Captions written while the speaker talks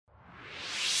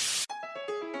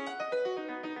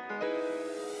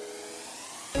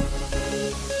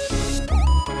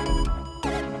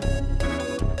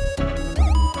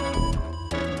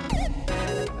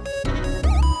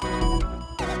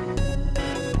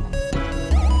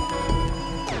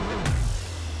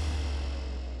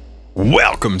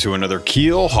Welcome to another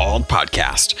Keel Hauled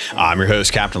podcast. I'm your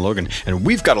host, Captain Logan, and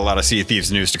we've got a lot of Sea of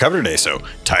Thieves news to cover today, so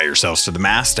tie yourselves to the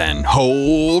mast and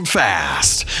hold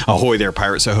fast. Ahoy there,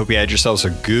 pirates. I hope you had yourselves a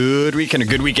good week and a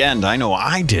good weekend. I know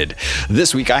I did.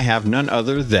 This week, I have none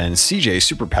other than CJ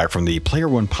Superpack from the Player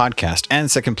One podcast and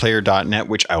secondplayer.net,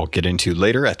 which I will get into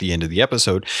later at the end of the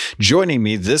episode, joining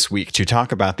me this week to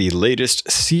talk about the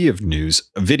latest Sea of News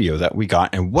video that we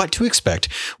got and what to expect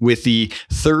with the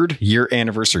third year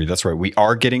anniversary. That's right. We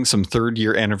are getting some third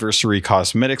year anniversary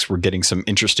cosmetics. We're getting some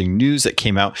interesting news that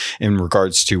came out in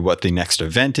regards to what the next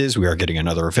event is. We are getting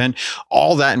another event.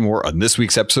 All that and more on this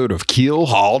week's episode of Keel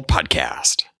Hauled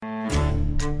Podcast.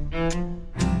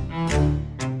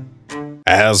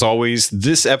 As always,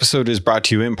 this episode is brought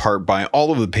to you in part by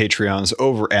all of the Patreons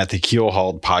over at the Keel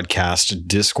Hauled Podcast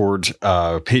Discord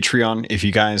Patreon. If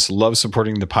you guys love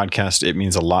supporting the podcast, it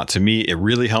means a lot to me. It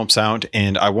really helps out.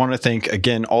 And I want to thank,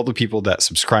 again, all the people that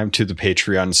subscribe to the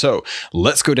Patreon. So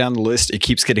let's go down the list. It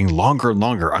keeps getting longer and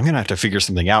longer. I'm going to have to figure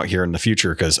something out here in the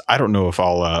future because I don't know if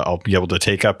I'll be able to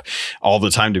take up all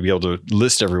the time to be able to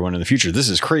list everyone in the future. This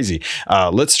is crazy.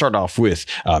 Let's start off with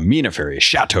Mina Ferry,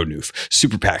 Chateau Neuf,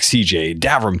 Superpack CJ,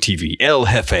 Davram TV, El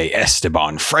Jefe,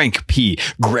 Esteban, Frank P,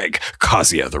 Greg,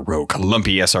 Kazia the Rogue,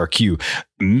 Lumpy SRQ,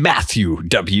 Matthew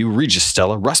W, Regis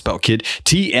Stella, Rust Belt Kid,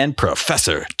 T, and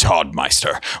Professor Todd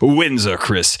Meister, Windsor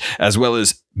Chris, as well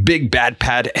as Big Bad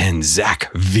Pad and Zach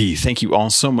V. Thank you all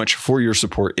so much for your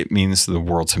support. It means the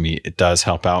world to me. It does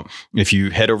help out. If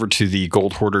you head over to the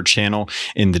Gold Hoarder channel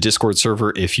in the Discord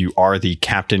server, if you are the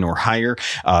captain or higher,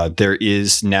 there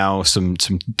is now some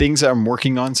things that I'm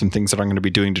working on, some things that I'm going to be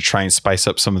doing to try and spice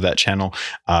up some of that channel.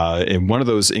 And one of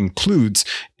those includes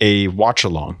a watch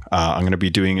along. I'm going to be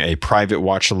doing a private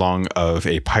watch along of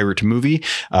a pirate movie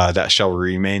that shall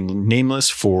remain nameless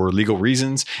for legal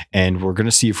reasons. And we're going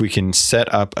to see if we can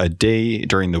set up a day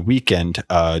during the weekend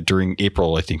during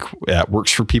April. I think that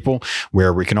works for people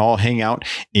where we can all hang out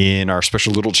in our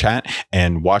special little chat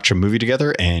and watch a movie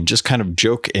together and just kind of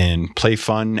joke and play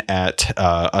fun at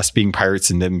us being pirates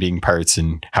and them being pirates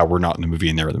and how we're not in the movie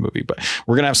and they're in the movie. But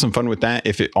we're going to have some fun with that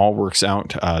if it all works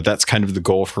out. That's kind of the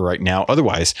goal for right now.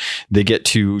 Otherwise, they get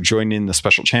to join in the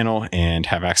special channel and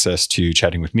have access to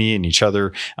chatting with me and each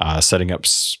other, setting up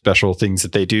special things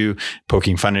that they do,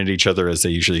 poking fun at each other as they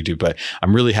usually do. But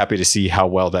I'm really happy to see how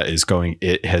well that is going.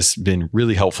 It has been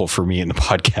really helpful for me in the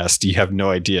podcast. You have no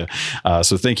idea.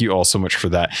 So thank you all so much for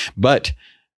that. But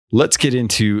let's get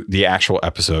into the actual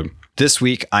episode. This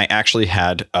week, I actually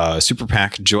had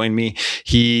Superpack join me.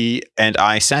 He and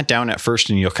I sat down at first,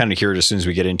 and you'll kind of hear it as soon as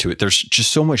we get into it. There's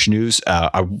just so much news.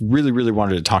 I really, really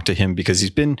wanted to talk to him because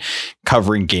he's been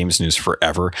covering games news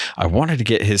forever. I wanted to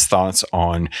get his thoughts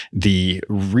on the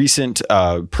recent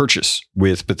purchase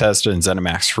with Bethesda and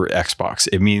ZeniMax for Xbox.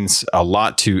 It means a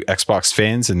lot to Xbox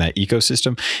fans in that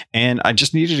ecosystem, and I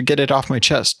just needed to get it off my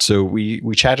chest. So we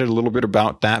chatted a little bit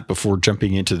about that before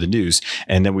jumping into the news,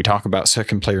 and then we talk about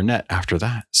Second Player Net after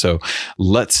that. So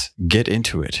let's get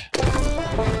into it.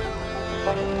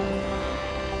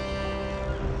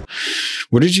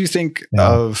 What did you think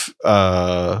of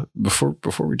before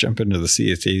we jump into the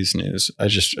Sea of Thieves news? I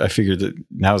figured that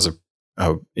now is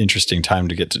a interesting time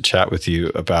to get to chat with you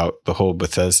about the whole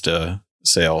Bethesda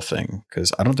sale thing,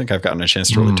 because I don't think I've gotten a chance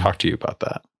to really talk to you about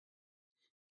that.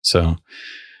 So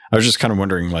I was just kind of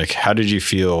wondering, like, how did you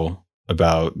feel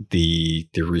about the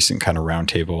recent kind of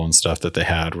roundtable and stuff that they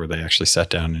had, where they actually sat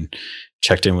down and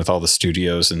checked in with all the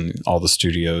studios, and all the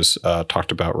studios talked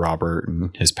about Robert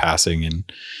and his passing and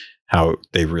how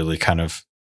they really kind of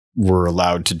were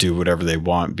allowed to do whatever they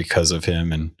want because of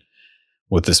him and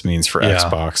what this means for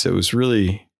Xbox. It was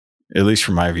really, at least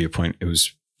from my viewpoint, it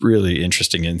was really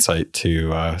interesting insight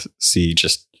to see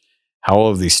just how all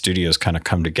of these studios kind of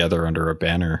come together under a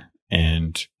banner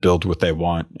and build what they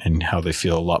want, and how they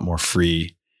feel a lot more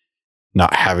free,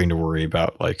 not having to worry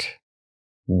about like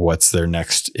what's their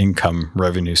next income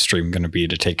revenue stream going to be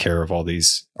to take care of all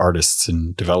these artists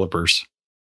and developers.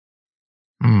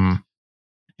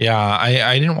 Yeah,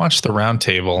 I didn't watch the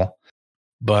roundtable,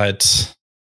 but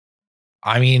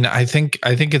I mean, I think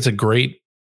it's a great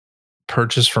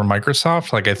purchase for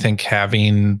Microsoft. Like, I think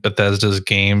having Bethesda's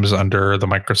games under the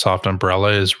Microsoft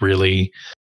umbrella is really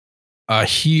a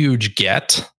huge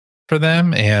get for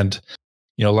them. And,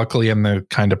 you know, luckily I'm the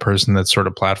kind of person that's sort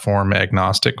of platform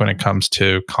agnostic when it comes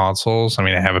to consoles. I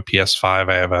mean, I have a PS5,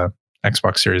 I have a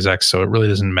Xbox Series X, so it really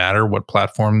doesn't matter what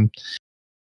platform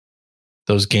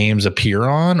those games appear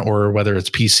on, or whether it's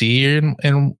PC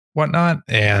and whatnot.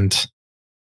 And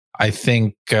I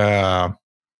think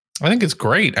it's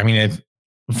great. I mean,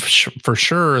 for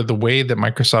sure, the way that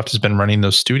Microsoft has been running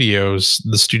those studios,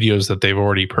 the studios that they've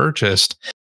already purchased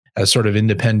as sort of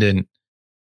independent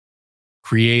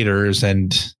creators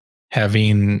and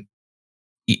having,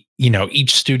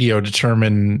 each studio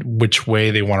determine which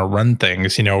way they want to run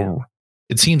things.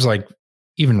 It seems like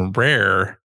even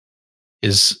Rare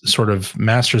is sort of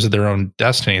masters of their own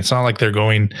destiny. It's not like they're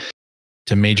going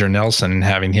to Major Nelson and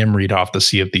having him read off the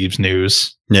Sea of Thieves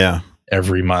news. Yeah.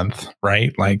 Every month,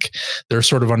 right? Like they're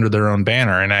sort of under their own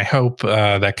banner. And I hope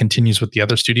that continues with the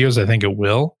other studios. I think it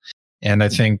will. And I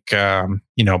think,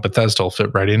 Bethesda will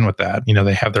fit right in with that.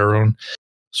 They have their own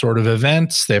sort of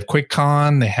events. They have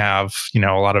QuakeCon. They have, a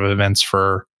lot of events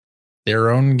for their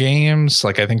own games.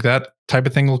 Like I think that type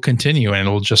of thing will continue and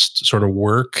it'll just sort of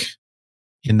work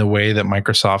in the way that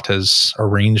Microsoft has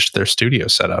arranged their studio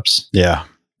setups. Yeah.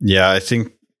 Yeah. I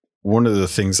think one of the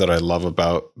things that I love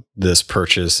about this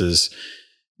purchase is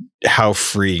how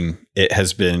freeing it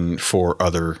has been for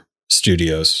other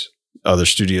studios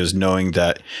knowing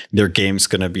that their game's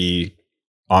going to be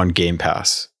on Game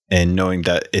Pass and knowing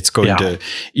that it's going to,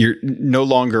 you're no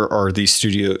longer do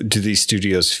these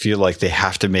studios feel like they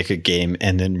have to make a game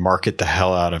and then market the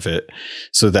hell out of it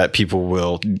so that people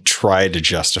will try to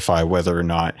justify whether or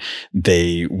not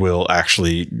they will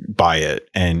actually buy it.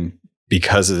 And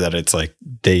because of that, it's like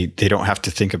they don't have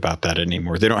to think about that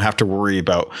anymore. They don't have to worry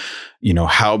about,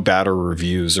 how bad are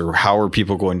reviews or how are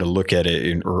people going to look at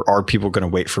it or are people going to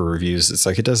wait for reviews? It's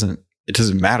like it doesn't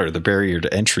matter. The barrier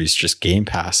to entry is just Game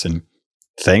Pass, and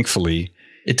thankfully,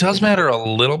 it does matter a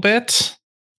little bit,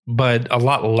 but a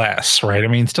lot less, right? I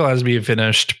mean, it still has to be a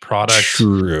finished product.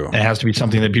 True. It has to be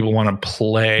something that people want to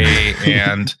play,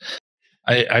 and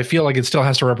I feel like it still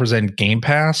has to represent Game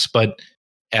Pass, but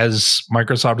as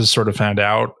Microsoft has sort of found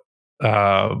out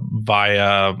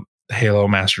via Halo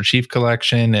Master Chief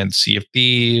Collection and Sea of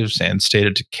Thieves and State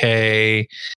of Decay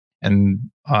and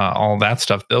all that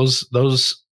stuff,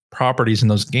 those properties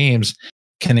and those games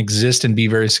can exist and be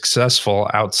very successful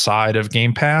outside of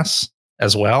Game Pass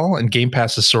as well. And Game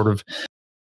Pass is sort of,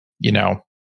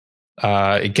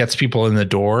 it gets people in the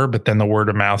door, but then the word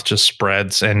of mouth just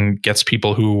spreads and gets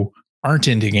people who aren't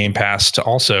into Game Pass to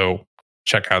also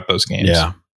check out those games.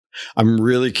 Yeah. I'm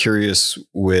really curious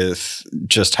with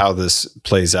just how this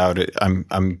plays out.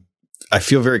 I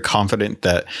feel very confident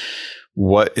that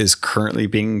what is currently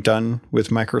being done with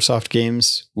Microsoft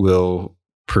games will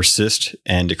persist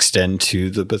and extend to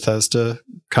the Bethesda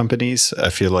companies. I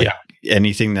feel like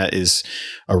anything that is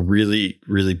a really,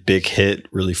 really big hit,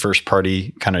 really first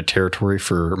party kind of territory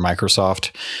for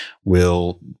Microsoft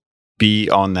will be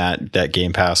on that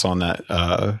Game Pass, on that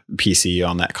PC,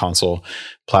 on that console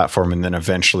platform, and then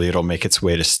eventually it'll make its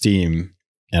way to Steam.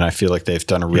 And I feel like they've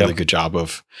done a really good job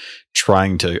of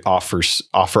trying to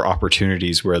offer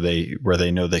opportunities where they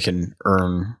know they can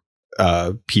earn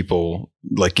people,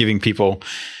 like giving people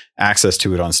access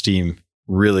to it on Steam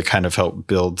really kind of help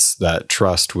builds that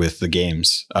trust with the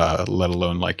games, let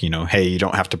alone like, hey, you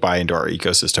don't have to buy into our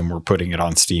ecosystem. We're putting it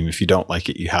on Steam. If you don't like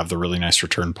it, you have the really nice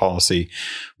return policy.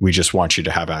 We just want you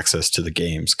to have access to the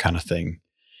games kind of thing.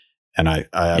 And I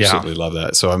absolutely love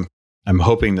that. So I'm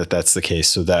hoping that that's the case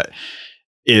so that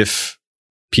if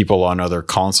people on other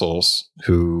consoles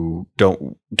who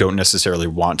don't necessarily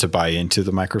want to buy into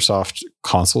the Microsoft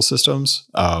console systems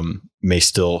may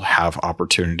still have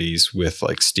opportunities with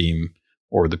like Steam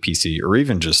or the PC, or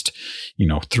even just,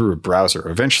 through a browser.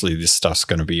 Eventually this stuff's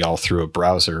going to be all through a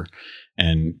browser,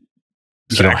 and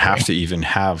you don't have to even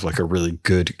have like a really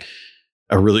good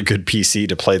PC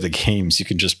to play the games. You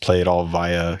can just play it all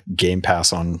via Game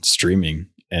Pass on streaming.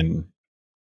 And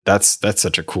that's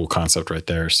such a cool concept right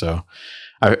there. So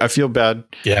I feel bad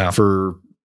for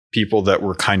people that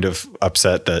were kind of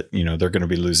upset that, they're going to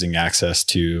be losing access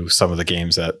to some of the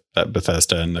games that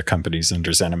Bethesda and the companies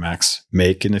under ZeniMax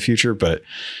make in the future. But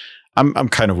I'm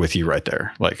kind of with you right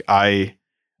there. Like I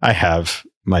have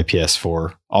my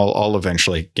PS4. I'll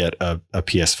eventually get a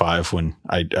PS5 when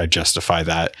I justify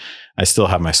that. I still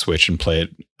have my Switch and play it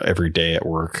every day at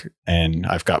work, and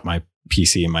I've got my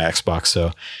PC and my Xbox.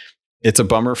 So it's a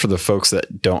bummer for the folks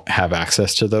that don't have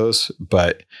access to those,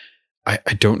 but I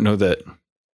don't know that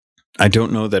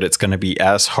it's going to be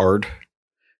as hard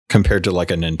compared to like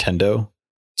a Nintendo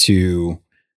to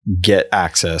get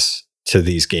access to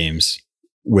these games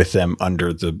with them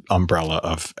under the umbrella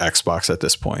of Xbox at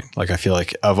this point. Like, I feel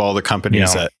like of all the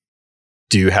companies that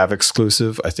do have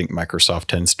exclusive, I think Microsoft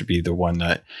tends to be the one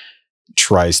that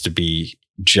tries to be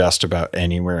just about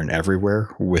anywhere and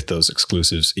everywhere with those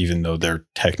exclusives, even though they're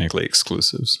technically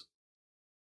exclusives.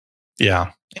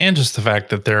 Yeah. And just the fact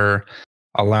that they're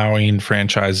allowing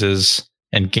franchises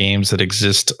and games that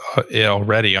exist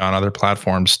already on other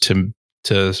platforms to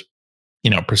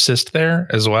persist there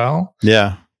as well.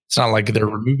 Yeah. It's not like they're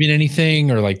removing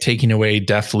anything or like taking away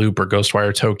Deathloop or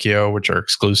Ghostwire Tokyo, which are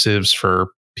exclusives for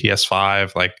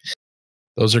PS5. Like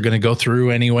those are going to go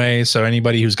through anyway. So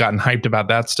anybody who's gotten hyped about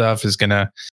that stuff is going to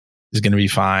be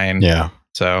fine. Yeah.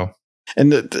 So,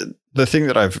 and the thing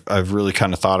that I've really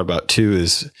kind of thought about too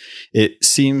is it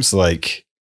seems like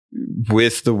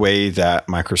with the way that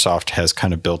Microsoft has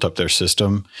kind of built up their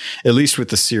system, at least with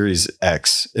the Series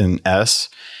X and S,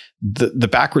 the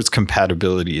backwards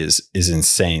compatibility is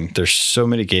insane. There's so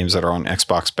many games that are on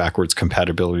Xbox backwards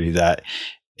compatibility that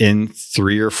in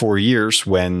 3 or 4 years,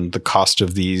 when the cost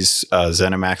of these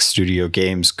ZeniMax Studio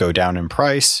games go down in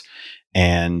price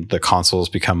and the consoles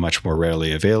become much more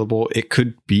readily available, it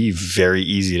could be very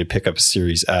easy to pick up a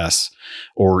Series S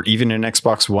or even an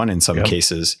Xbox One in some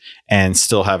cases and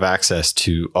still have access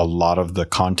to a lot of the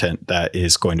content that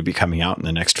is going to be coming out in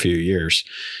the next few years.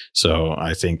 So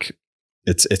I think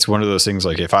it's one of those things,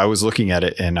 like if I was looking at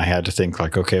it and I had to think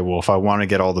like, okay, well, if I want to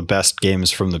get all the best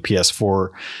games from the PS4,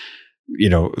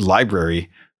 library,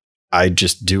 I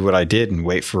just do what I did and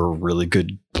wait for a really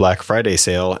good Black Friday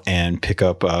sale and pick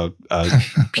up a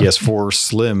PS4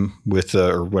 Slim with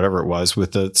or whatever it was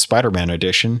with the Spider-Man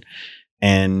edition.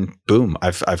 And boom,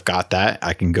 I've got that.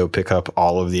 I can go pick up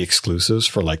all of the exclusives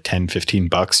for like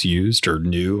 $10-15 used or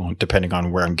new, depending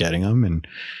on where I'm getting them. And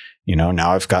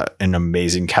now I've got an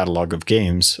amazing catalog of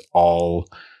games all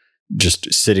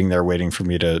just sitting there waiting for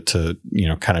me to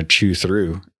kind of chew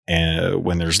through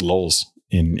when there's lulls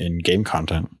in game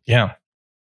content. Yeah.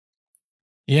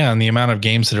 Yeah. And the amount of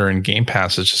games that are in Game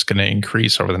Pass is just going to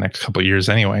increase over the next couple of years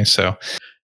anyway. So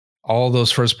all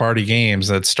those first party games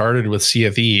that started with Sea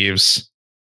of Thieves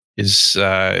is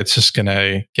it's just going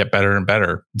to get better and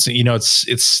better.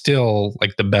 It's still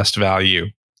like the best value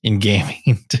in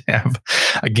gaming to have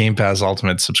a Game Pass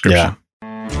Ultimate subscription.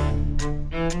 Yeah.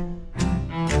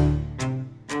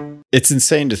 It's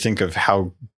insane to think of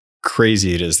how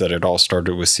crazy it is that it all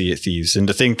started with Sea of Thieves, and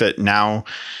to think that now,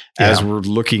 as we're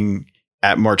looking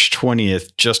at March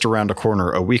 20th, just around a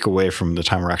corner, a week away from the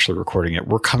time we're actually recording it,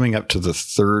 we're coming up to the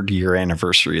 3rd year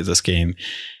anniversary of this game,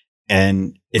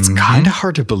 and it's kind of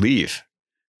hard to believe.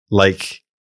 Like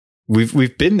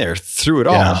we've been there through it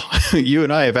all. You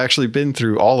and I have actually been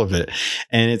through all of it.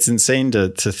 And it's insane to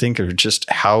think of just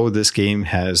how this game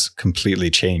has completely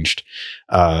changed.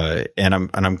 And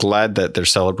I'm glad that they're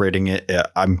celebrating it.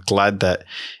 I'm glad that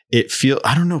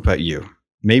I don't know about you,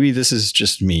 maybe this is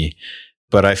just me,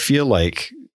 but I feel like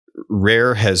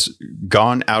Rare has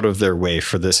gone out of their way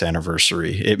for this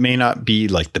anniversary. It may not be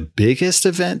like the biggest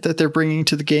event that they're bringing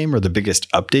to the game or the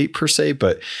biggest update per se,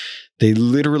 but they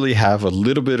literally have a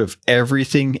little bit of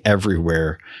everything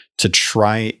everywhere to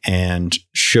try and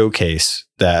showcase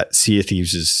that Sea of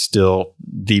Thieves is still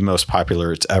the most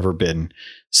popular it's ever been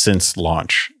since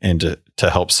launch, and to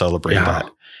help celebrate that.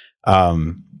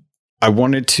 I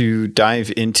wanted to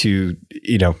dive into,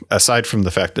 aside from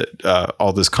the fact that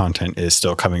all this content is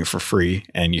still coming for free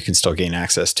and you can still gain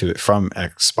access to it from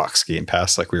Xbox Game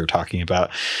Pass, like we were talking about,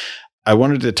 I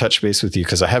wanted to touch base with you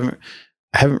because I haven't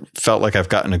felt like I've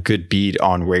gotten a good bead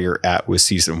on where you're at with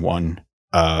season 1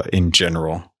 in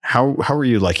general. How are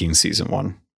you liking season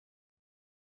 1?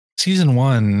 Season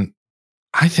 1,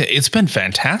 I think it's been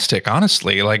fantastic,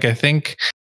 honestly. Like, I think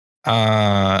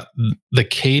the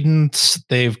cadence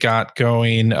they've got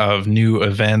going of new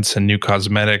events and new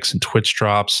cosmetics and Twitch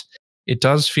drops, it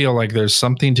does feel like there's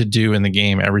something to do in the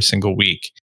game every single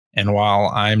week. And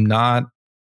while I'm not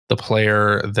the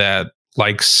player that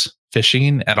likes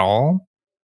fishing at all,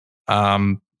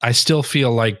 I still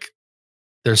feel like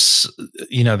there's,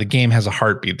 the game has a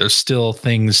heartbeat. There's still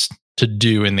things to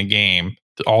do in the game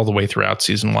all the way throughout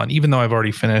season 1. Even though I've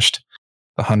already finished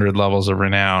the 100 levels of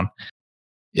Renown,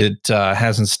 it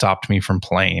hasn't stopped me from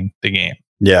playing the game.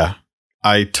 Yeah,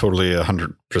 I totally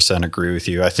 100% agree with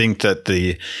you. I think that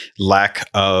the lack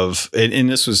of, and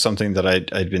this was something that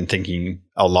I'd been thinking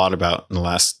a lot about in the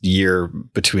last year,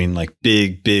 between like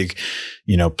big,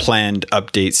 planned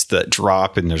updates that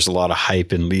drop and there's a lot of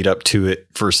hype and lead up to it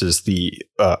versus the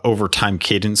overtime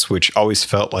cadence, which always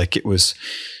felt like it was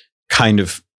kind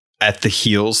of at the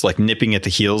heels, like nipping at the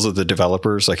heels of the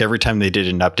developers. Like every time they did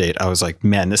an update, I was like,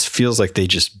 man, this feels like they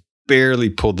just barely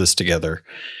pulled this together.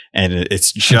 And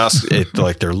it's just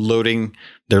like they're loading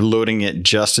it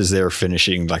just as they're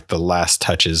finishing like the last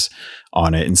touches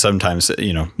on it. And sometimes,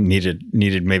 needed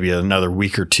maybe another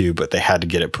week or two, but they had to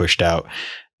get it pushed out.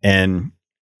 And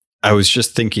I was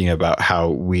just thinking about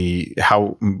how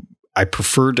I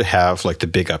prefer to have like the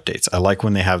big updates. I like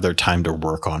when they have their time to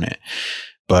work on it.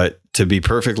 But to be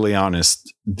perfectly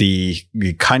honest, the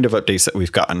kind of updates that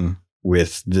we've gotten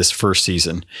with this first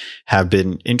season have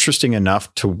been interesting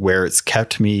enough to where it's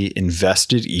kept me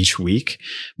invested each week,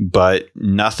 but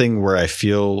nothing where I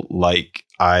feel like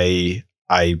I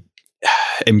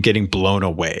am getting blown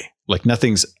away. Like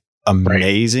nothing's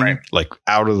amazing, Right. like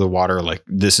out of the water, like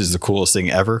this is the coolest thing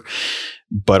ever.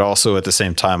 But also at the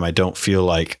same time, I don't feel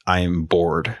like I am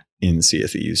bored in Sea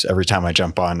of Thieves. Every time I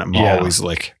jump on, I'm always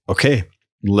like, okay,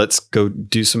 let's go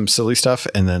do some silly stuff,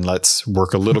 and then let's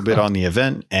work a little bit on the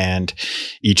event. And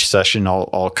each session,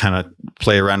 I'll kind of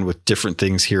play around with different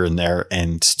things here and there,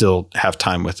 and still have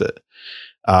time with it.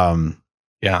 I'm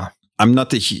not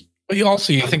the. But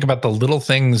you think about the little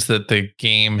things that the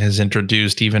game has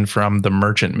introduced, even from the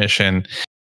merchant mission.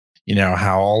 You know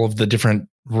how all of the different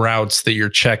routes that you're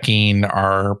checking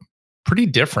are pretty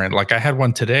different. Like I had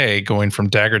one today going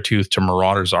from Daggertooth to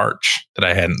Marauder's Arch that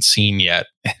I hadn't seen yet.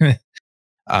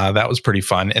 That was pretty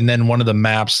fun. And then one of the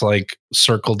maps like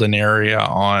circled an area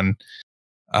on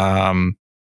one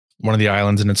of the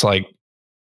islands, and it's like,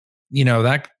 you know,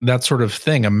 that sort of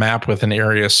thing, a map with an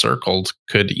area circled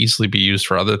could easily be used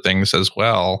for other things as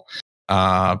well.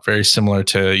 Very similar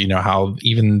to, you know, how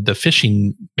even the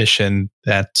fishing mission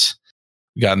that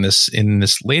we got in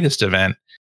this latest event,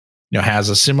 you know, has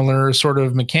a similar sort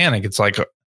of mechanic. It's like,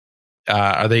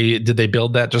 did they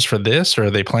build that just for this, or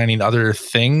are they planning other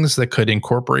things that could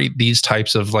incorporate these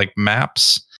types of like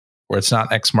maps where it's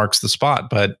not X marks the spot,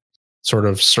 but sort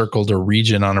of circled a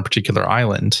region on a particular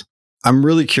island? I'm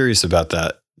really curious about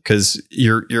that, because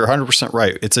you're 100%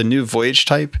 right. It's a new voyage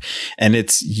type, and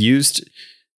it's used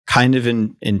kind of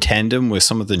in tandem with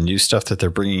some of the new stuff that they're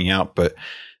bringing out. But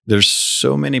there's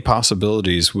so many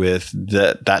possibilities with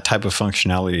that type of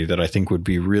functionality that I think would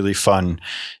be really fun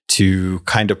to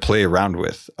kind of play around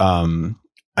with.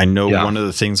 I know one of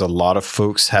the things a lot of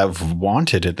folks have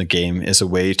wanted in the game is a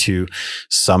way to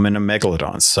summon a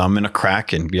Megalodon, summon a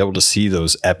Kraken, be able to see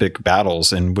those epic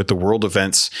battles. And with the world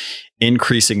events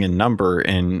increasing in number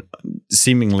and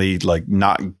seemingly like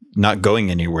not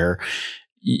going anywhere,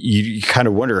 you kind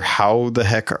of wonder, how the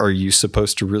heck are you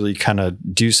supposed to really kind of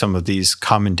do some of these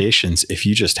commendations if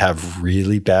you just have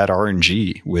really bad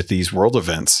RNG with these world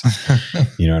events?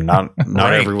 You know, not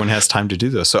Right. everyone has time to do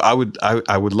those. So I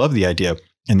would love the idea.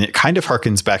 And it kind of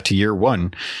harkens back to year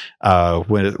one,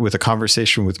 with a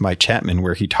conversation with Mike Chapman,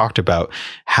 where he talked about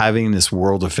having this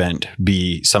world event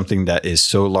be something that is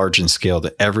so large in scale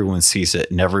that everyone sees it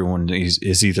and everyone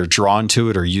is either drawn to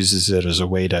it or uses it as a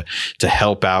way to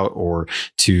help out or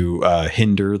to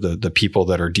hinder the people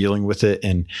that are dealing with it.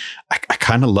 And I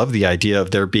kind of love the idea of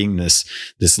there being this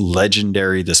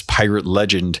legendary, this pirate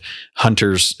legend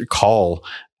hunter's call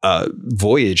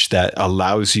voyage that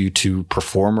allows you to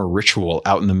perform a ritual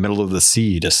out in the middle of the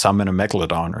sea to summon a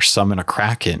Megalodon or summon a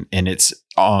Kraken. And it's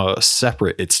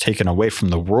separate. It's taken away from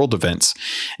the world events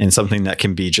and something that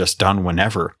can be just done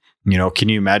whenever. You know, can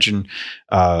you imagine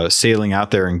sailing out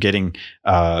there and getting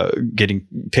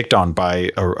picked on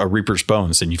by a Reaper's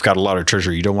Bones, and you've got a lot of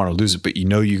treasure, you don't want to lose it, but you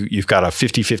know you've got a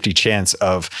 50-50 chance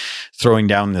of throwing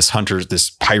down this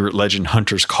pirate legend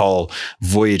hunter's call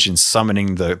voyage and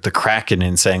summoning the Kraken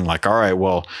and saying like, all right,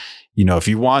 well, you know, if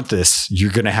you want this,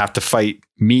 you're going to have to fight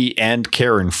me and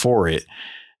Karen for it.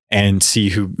 And see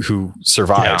who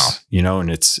survives, you know, and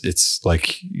it's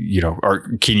like, you know,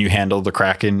 can you handle the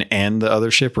Kraken and the other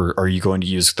ship, or are you going to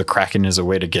use the Kraken as a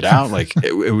way to get out? Like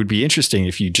it would be interesting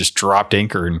if you just dropped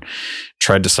anchor and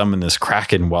tried to summon this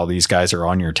Kraken while these guys are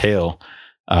on your tail.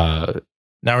 Now,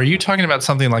 are you talking about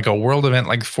something like a world event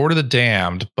like Fort of the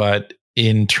Damned, but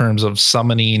in terms of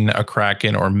summoning a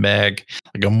Kraken or Meg,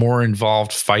 like a more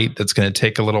involved fight that's going to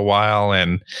take a little while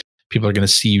and people are going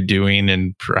to see you doing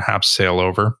and perhaps sail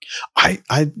over?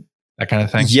 That kind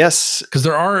of thing. Yes, because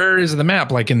there are areas of the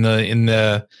map, like in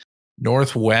the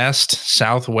northwest,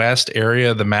 southwest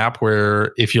area of the map,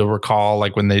 where, if you'll recall,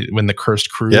 like when the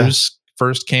Cursed Cruise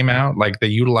first came out, like they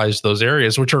utilized those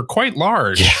areas, which are quite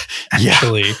large,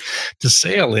 actually, to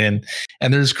sail in.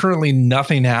 And there's currently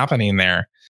nothing happening there.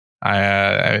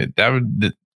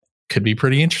 That could be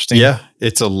pretty interesting. Yeah,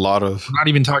 it's a lot of. We're not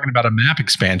even talking about a map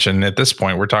expansion at this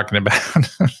point. We're talking about,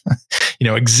 you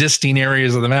know, existing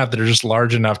areas of the map that are just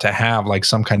large enough to have like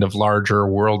some kind of larger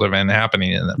world event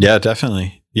happening in them. Yeah,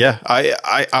 definitely. Yeah,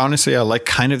 I honestly, I like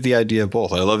kind of the idea of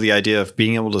both. I love the idea of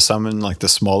being able to summon like the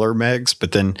smaller Megs,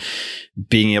 but then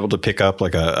being able to pick up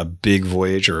like a big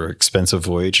voyage or expensive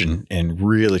voyage and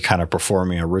really kind of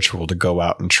performing a ritual to go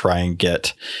out and try and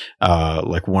get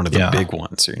like one of the big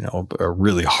ones, or, you know, a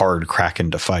really hard Kraken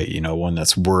to fight, you know, one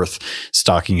that's worth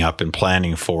stocking up and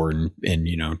planning for, and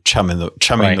chumming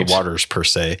the waters per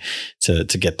se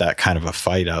to get that kind of a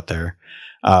fight out there.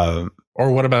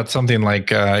 Or what about something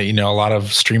like a lot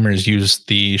of streamers use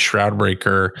the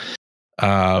Shroudbreaker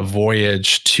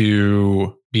voyage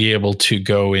to be able to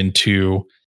go into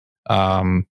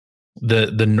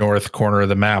the north corner of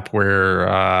the map where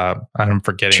I'm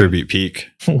forgetting Tribute Peak.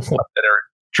 What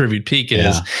Tribute Peak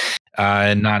is,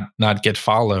 and not get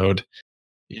followed.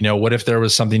 What if there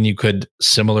was something you could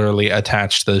similarly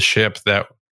attach to the ship that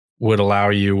would allow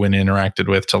you, when interacted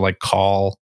with, to like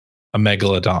call a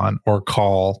Megalodon or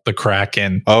call the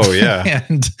Kraken? Oh yeah.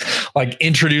 And like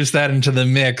introduce that into the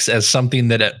mix as something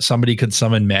that somebody could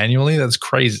summon manually. That's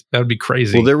crazy. That would be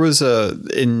crazy. Well, there was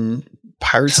in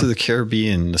Pirates of the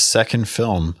Caribbean, the second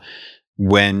film,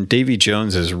 when Davy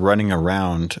Jones is running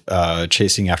around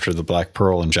chasing after the Black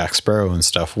Pearl and Jack Sparrow and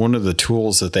stuff, one of the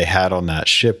tools that they had on that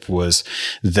ship was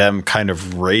them kind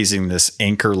of raising this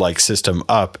anchor-like system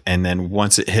up, and then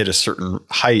once it hit a certain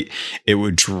height, it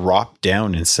would drop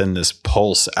down and send this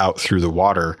pulse out through the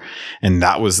water, and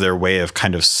that was their way of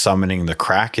kind of summoning the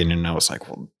Kraken. And I was like,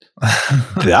 well,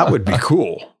 that would be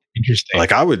cool. Interesting.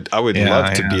 Like I would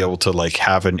love to be able to like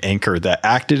have an anchor that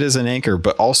acted as an anchor,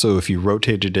 but also if you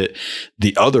rotated it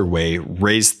the other way,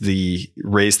 raise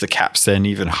the capstan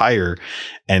even higher,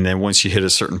 and then once you hit a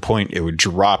certain point, it would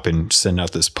drop and send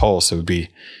out this pulse. It'd be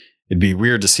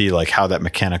weird to see like how that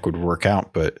mechanic would work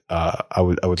out, but I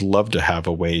would love to have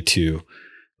a way to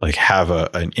like have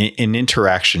an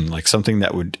interaction, like something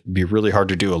that would be really hard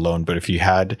to do alone, but if you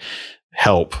had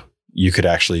help, you could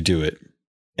actually do it.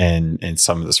 And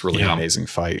some of this really amazing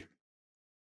fight.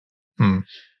 I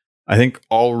think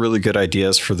all really good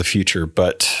ideas for the future,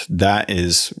 but that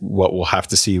is what we'll have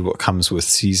to see what comes with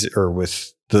season or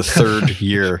with the third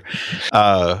year.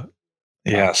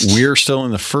 Yes, we're still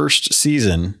in the first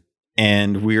season,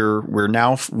 and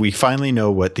we finally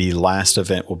know what the last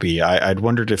event will be. I'd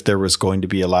wondered if there was going to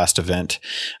be a last event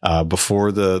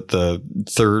before the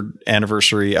third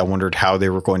anniversary. I wondered how they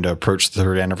were going to approach the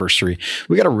third anniversary.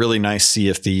 We got a really nice Sea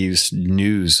of Thieves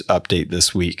news update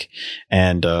this week,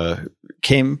 and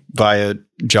came via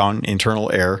John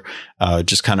Internal Air,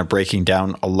 just kind of breaking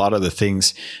down a lot of the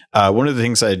things. One of the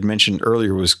things I had mentioned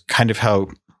earlier was kind of how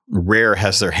Rare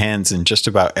has their hands in just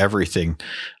about everything.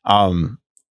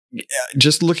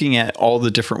 Just looking at all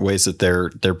the different ways that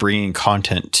they're bringing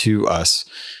content to us.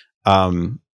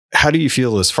 How do you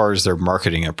feel as far as their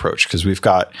marketing approach? Because we've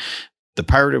got the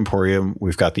Pirate Emporium,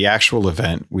 we've got the actual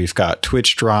event, we've got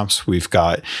Twitch drops, we've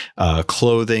got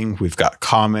clothing, we've got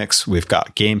comics, we've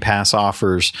got Game Pass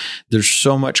offers. There's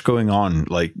so much going on.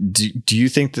 Like, do you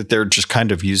think that they're just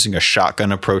kind of using a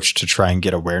shotgun approach to try and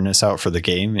get awareness out for the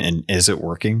game? And is it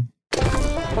working?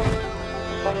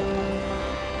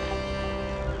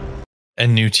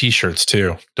 And new T-shirts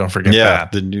too. Don't forget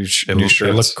that. The new shirts.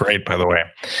 They look great, by the way.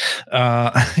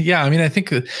 I mean, I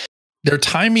think they're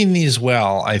timing these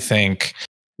well. I think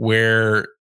where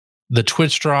the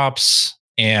Twitch drops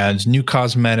and new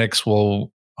cosmetics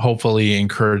will hopefully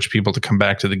encourage people to come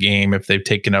back to the game if they've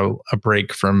taken a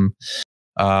break from,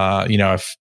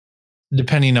 if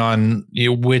depending on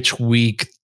which week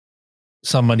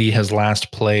somebody has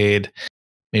last played.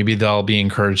 Maybe they'll be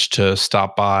encouraged to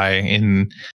stop by in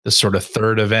the sort of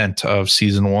third event of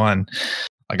season 1.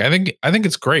 Like, I think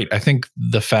it's great. I think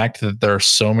the fact that there are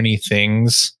so many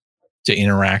things to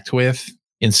interact with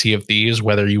in Sea of Thieves,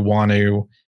 whether you want to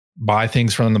buy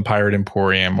things from the Pirate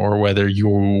Emporium or whether you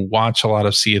watch a lot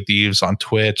of Sea of Thieves on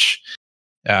Twitch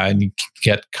and you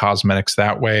get cosmetics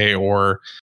that way, or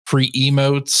free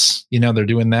emotes, they're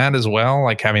doing that as well,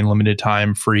 like having limited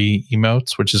time free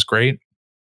emotes, which is great.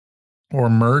 Or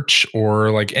merch,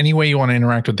 or like any way you want to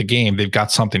interact with the game, they've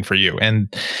got something for you.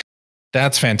 And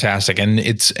that's fantastic. And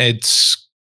it's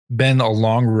been a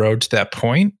long road to that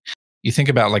point. You think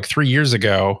about like 3 years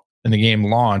ago when the game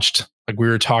launched, like we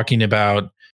were talking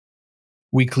about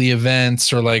weekly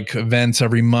events or like events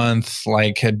every month,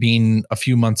 like had been a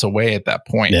few months away at that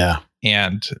point. Yeah.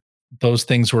 And those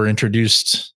things were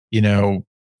introduced,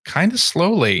 kind of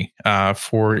slowly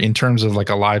in terms of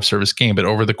like a live service game. But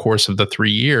over the course of the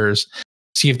 3 years,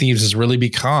 Sea of Thieves has really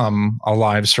become a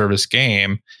live service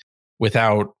game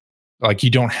without, like,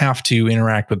 you don't have to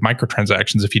interact with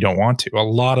microtransactions if you don't want to. A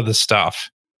lot of the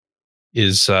stuff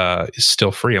is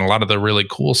still free, and a lot of the really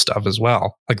cool stuff as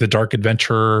well, like the Dark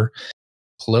Adventurer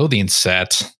clothing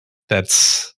set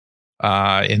that's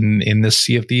in this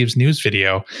Sea of Thieves news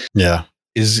video. Yeah.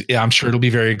 I'm sure it'll be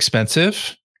very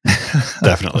expensive.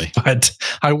 Definitely. But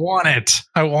I want it.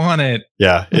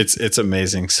 Yeah, it's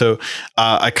amazing. So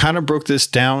I kind of broke this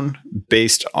down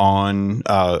based on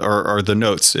or the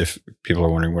notes. If people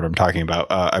are wondering what I'm talking about,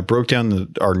 I broke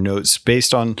down our notes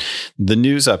based on the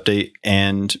news update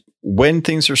and when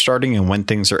things are starting and when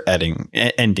things are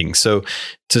ending. So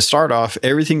to start off,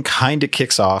 everything kind of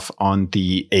kicks off on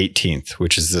the 18th,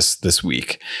 which is this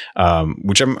week.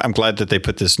 Which I'm glad that they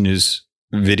put this news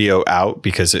video out,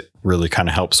 because it really kind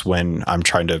of helps when I'm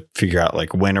trying to figure out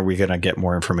like, when are we going to get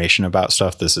more information about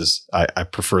stuff. I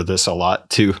prefer this a lot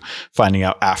to finding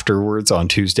out afterwards on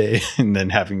Tuesday and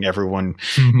then having everyone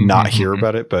not hear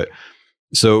about it. But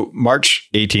so March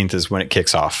 18th is when it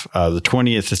kicks off. The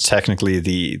 20th is technically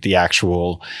the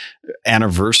actual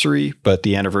anniversary, but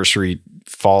the anniversary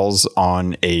falls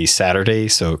on a Saturday,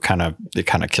 so it kind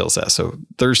of kills that. So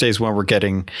Thursday is when we're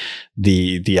getting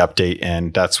the update,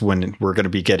 and that's when we're going to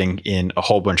be getting in a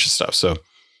whole bunch of stuff. So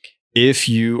if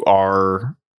you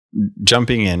are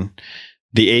jumping in,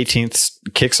 the 18th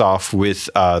kicks off with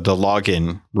the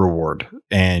login reward,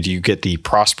 and you get the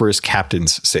Prosperous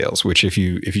Captains sales, which if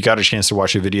you got a chance to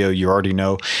watch a video, you already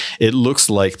know it looks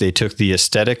like they took the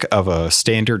aesthetic of a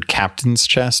standard captain's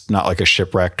chest, not like a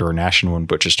shipwrecked or a national one,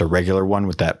 but just a regular one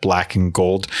with that black and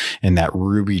gold and that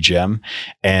ruby gem,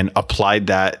 and applied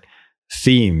that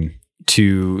theme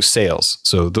to sales.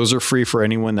 So those are free for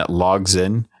anyone that logs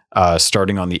in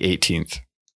starting on the 18th.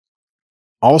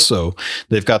 Also,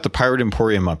 they've got the Pirate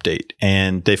Emporium update,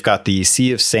 and they've got the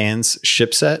Sea of Sands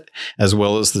ship set, as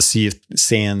well as the Sea of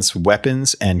Sands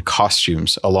weapons and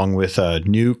costumes, along with a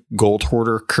new Gold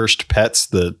Hoarder Cursed Pets,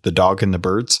 the dog and the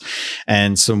birds,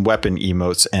 and some weapon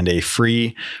emotes, and a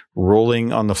free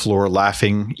rolling on the floor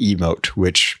laughing emote,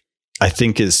 which I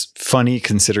think is funny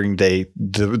considering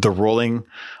the rolling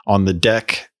on the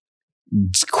deck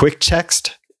quick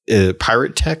text.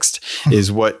 Pirate text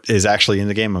is what is actually in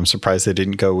the game. I'm surprised they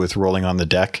didn't go with rolling on the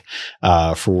deck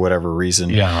for whatever reason.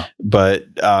 Yeah.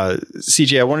 But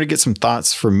CJ, I wanted to get some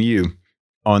thoughts from you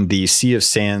on the Sea of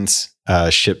Sands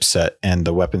ship set and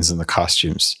the weapons and the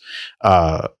costumes.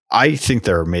 I think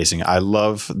they're amazing. I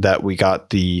love that we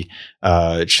got the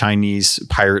Chinese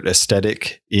pirate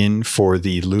aesthetic in for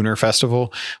the Lunar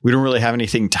Festival. We don't really have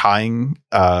anything tying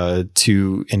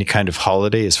to any kind of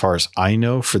holiday, as far as I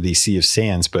know, for the Sea of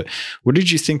Sands. But what did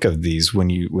you think of these when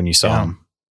you saw them?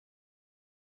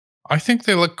 I think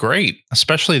they look great,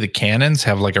 especially the cannons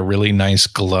have like a really nice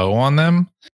glow on them.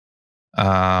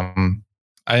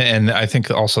 I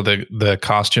think also the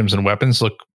costumes and weapons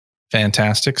look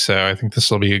fantastic. So I think this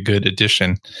will be a good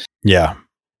addition. Yeah.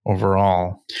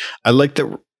 Overall. I like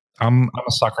that. I'm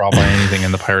a sucker. I'll buy anything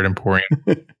in the Pirate Emporium.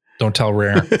 Don't tell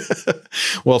Rare.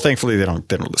 Well, thankfully they don't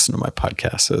listen to my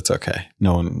podcast, so it's okay.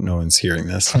 No one's hearing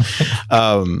this.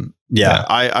 Yeah.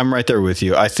 I'm right there with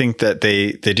you. I think that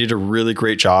they did a really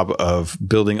great job of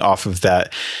building off of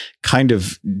that kind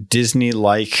of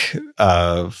Disney-like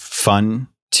fun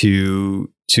to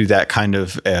that kind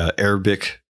of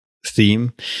Arabic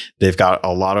theme. They've got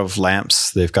a lot of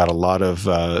lamps. They've got a lot of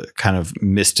kind of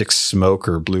mystic smoke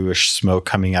or bluish smoke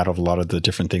coming out of a lot of the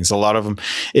different things. A lot of them,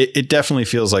 it definitely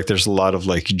feels like there's a lot of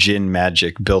like jinn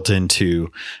magic built into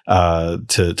to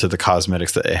the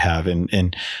cosmetics that they have.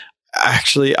 And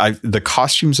actually, the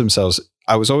costumes themselves,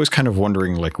 I was always kind of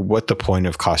wondering like what the point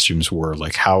of costumes were,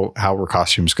 like how were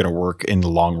costumes going to work in the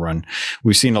long run.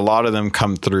 We've seen a lot of them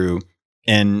come through,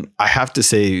 and I have to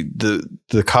say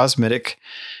the cosmetic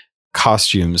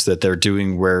costumes that they're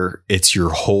doing where it's your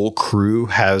whole crew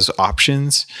has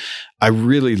options. I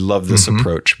really love this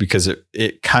approach, because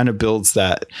it kind of builds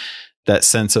that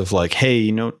sense of like,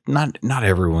 hey, not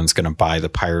everyone's going to buy the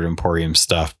Pirate Emporium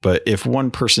stuff, but if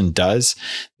one person does,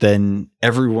 then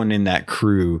everyone in that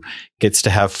crew gets to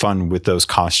have fun with those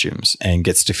costumes and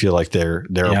gets to feel like they're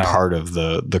a part of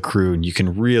the crew. And you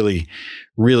can really,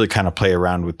 really kind of play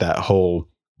around with that whole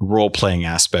role-playing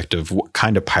aspect of what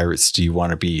kind of pirates do you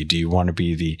want to be? Do you want to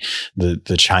be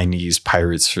the Chinese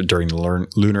pirates during the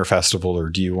Lunar Festival, or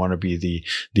do you want to be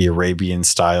the Arabian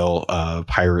style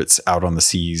pirates out on the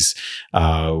seas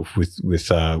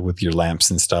with your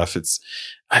lamps and stuff?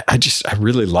 I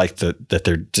really like that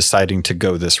they're deciding to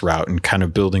go this route and kind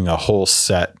of building a whole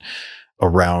set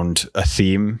around a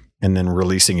theme and then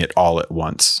releasing it all at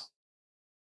once.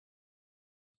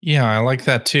 Yeah, I like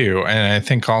that too. And I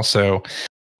think also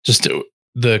just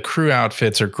the crew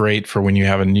outfits are great for when you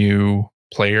have a new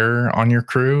player on your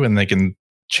crew and they can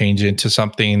change into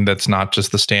something that's not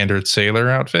just the standard sailor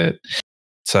outfit.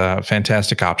 It's a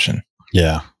fantastic option.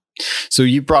 Yeah. So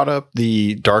you brought up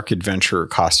the Dark Adventurer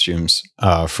costumes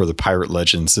for the Pirate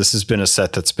Legends. This has been a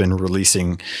set that's been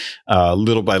releasing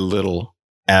little by little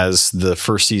as the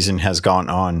first season has gone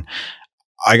on,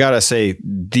 I gotta say,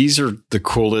 these are the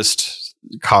coolest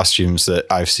costumes that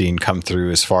I've seen come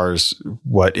through as far as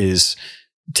what is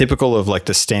typical of like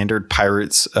the standard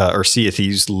Pirates or Sea of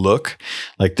Thieves look.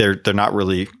 Like they're not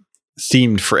really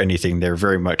themed for anything. They're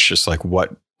very much just like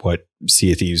what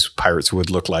Sea of Thieves pirates would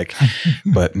look like.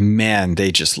 But man,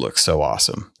 they just look so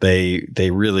awesome. They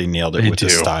really nailed it with the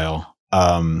style.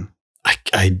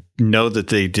 I know that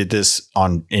they did this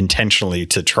on intentionally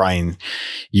to try and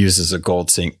use as a gold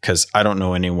sync, because I don't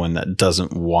know anyone that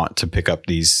doesn't want to pick up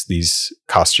these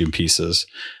costume pieces.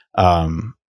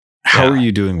 How are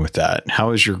you doing with that?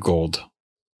 How is your gold?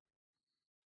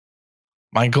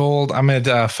 My gold, I'm at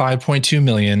 5.2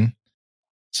 million.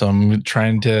 So I'm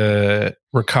trying to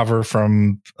recover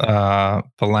from the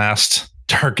last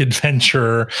Dark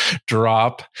Adventure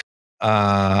drop,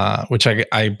 which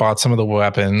I bought some of the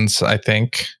weapons, I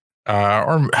think.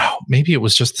 Or maybe it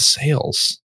was just the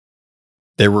sales.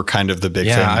 They were kind of the big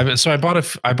thing. So I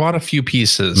bought a few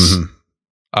pieces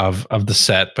of the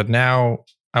set, but now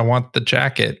I want the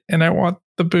jacket and I want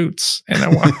the boots and I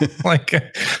want like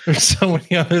there's so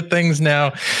many other things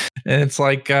now, and it's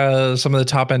like some of the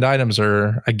top end items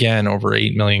are again over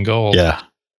 8 million gold. Yeah.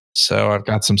 So I've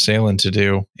got some sailing to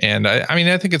do, and I mean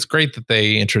I think it's great that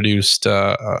they introduced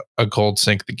a gold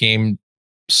sync. The game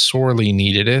sorely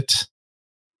needed it.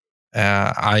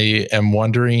 I am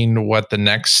wondering what the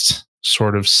next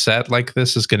sort of set like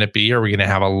this is going to be. Are we going to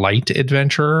have a light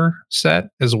adventurer set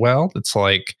as well? It's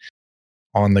like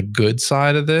on the good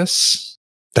side of this.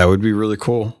 That would be really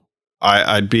cool.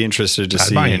 I'd be interested to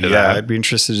see. That. I'd be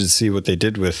interested to see what they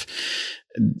did with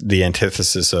the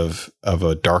antithesis of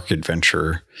a dark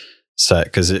adventure set,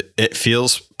 because it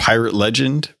feels Pirate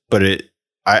Legend, but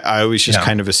I always just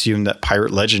kind of assumed that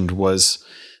Pirate Legend was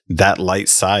that light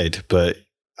side, but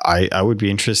I would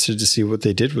be interested to see what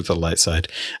they did with the light side.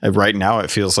 Right now, it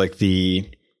feels like the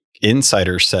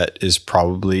Insider set is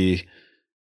probably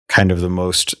kind of the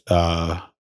most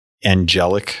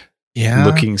angelic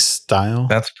looking style.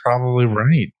 That's probably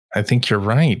right. I think you're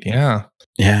right. Yeah.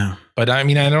 Yeah. But I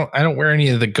mean, I don't wear any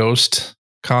of the ghost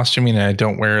costuming, and I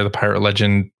don't wear the Pirate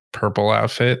Legend purple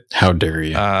outfit. How dare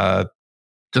you?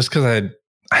 Just because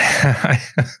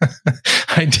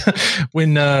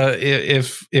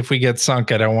if we get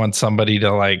sunk, I don't want somebody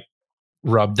to like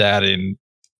rub that in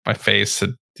my face that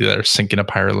they're sinking a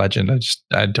Pirate Legend.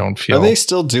 I don't feel. Are they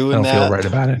still doing that? I don't feel right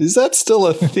about it. Is that still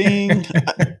a thing?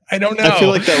 I don't know. I feel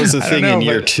like that was a thing in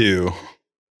year 2.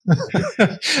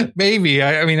 Maybe.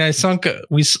 I mean,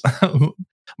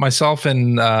 myself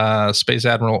and Space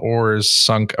Admiral Ors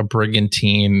sunk a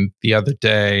brigantine the other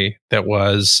day that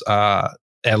was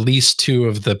at least 2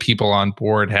 of the people on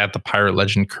board had the Pirate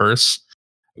Legend curse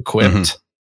equipped,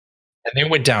 and they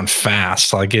went down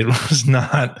fast. Like it was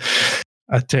not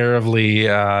a terribly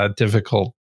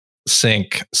difficult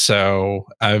sink. So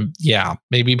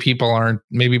maybe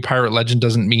maybe Pirate Legend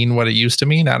doesn't mean what it used to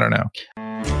mean. I don't know.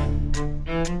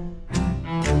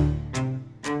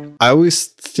 I always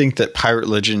think that Pirate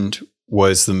Legend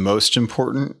was the most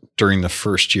important during the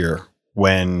first year,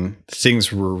 when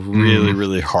things were really,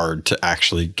 really hard to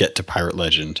actually get to Pirate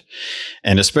Legend,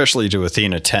 and especially to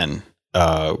Athena 10,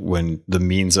 when the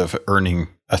means of earning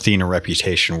Athena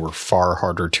reputation were far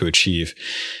harder to achieve.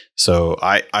 So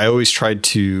I always tried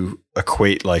to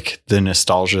equate like the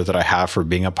nostalgia that I have for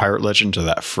being a Pirate Legend to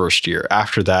that first year.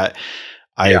 After that,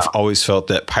 I have always felt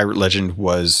that Pirate Legend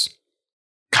was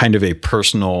kind of a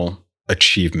personal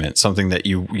achievement, something that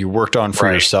you worked on for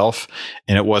yourself,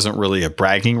 and it wasn't really a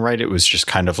bragging right. It was just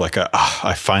kind of like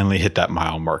I finally hit that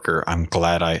mile marker. I'm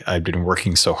glad I've been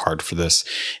working so hard for this.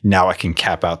 Now I can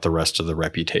cap out the rest of the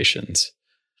reputations.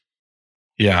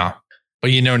 Yeah.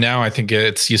 But now I think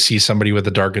it's, you see somebody with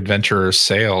a Dark Adventurer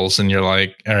sails and you're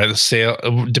like, the sail,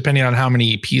 depending on how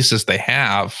many pieces they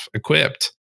have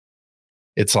equipped,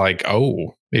 it's like,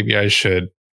 oh, maybe I should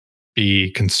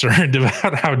be concerned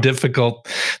about how difficult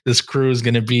this crew is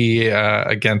going to be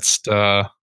against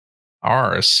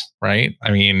ours, right?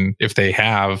 I mean, if they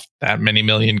have that many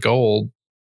million gold,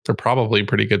 they're probably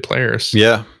pretty good players.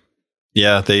 Yeah.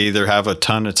 Yeah, they either have a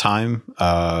ton of time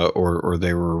or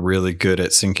they were really good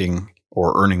at sinking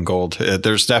or earning gold.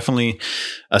 There's definitely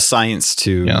a science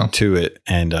to it,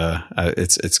 and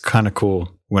it's kind of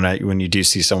cool when you do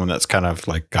see someone that's kind of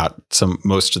like got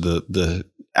most of the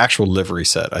actual livery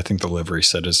set. I think the livery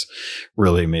set is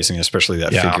really amazing, especially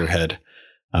that figurehead.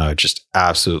 Just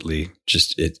absolutely,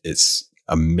 it's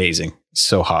amazing.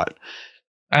 So hot.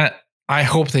 I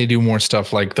hope they do more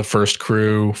stuff like the first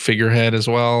crew figurehead as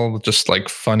well. Just like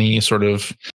funny, sort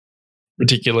of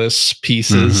ridiculous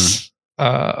pieces.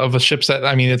 of a ship set.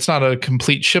 I mean, it's not a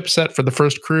complete ship set for the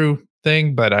first crew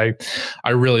thing, but I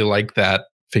really like that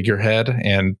figurehead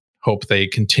and hope they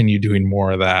continue doing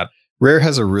more of that. Rare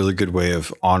has a really good way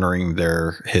of honoring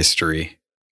their history.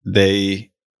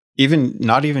 They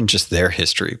not even just their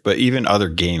history, but even other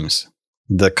games.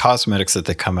 The cosmetics that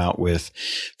they come out with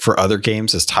for other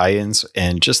games as tie-ins,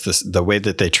 and just the way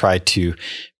that they try to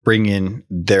bring in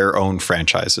their own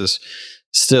franchises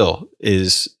still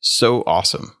is so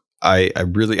awesome. I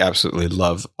really absolutely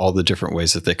love all the different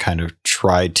ways that they kind of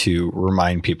try to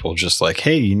remind people, just like,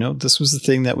 hey, you know, this was the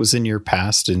thing that was in your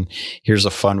past, and here's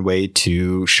a fun way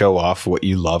to show off what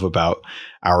you love about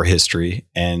our history.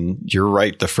 And you're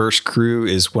right, the first crew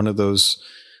is one of those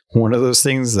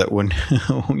things that when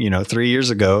 3 years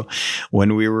ago,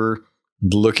 when we were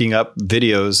looking up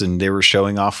videos and they were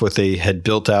showing off what they had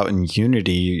built out in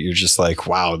Unity, you're just like,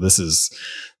 wow, this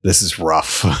is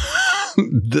rough.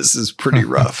 This is pretty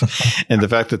rough. And the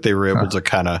fact that they were able to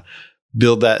kind of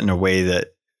build that in a way that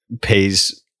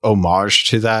pays homage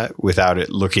to that without it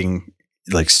looking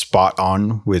like spot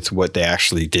on with what they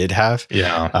actually did have,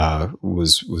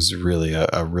 was really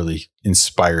a really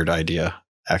inspired idea.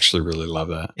 Actually really love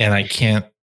that. And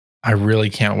I really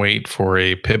can't wait for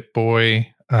a Pip-Boy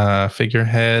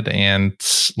figurehead and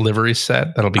livery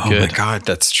set. That'll be good. Oh my God,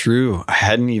 that's true. I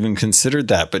hadn't even considered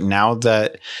that, but now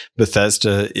that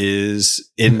Bethesda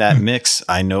is in that mix,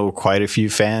 I know quite a few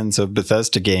fans of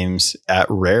Bethesda games at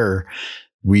Rare.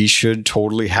 We should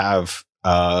totally have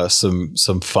some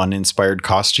fun inspired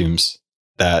costumes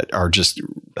that are just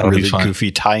really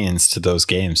goofy tie-ins to those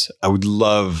games. I would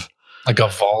love like a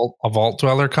vault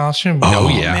dweller costume. Oh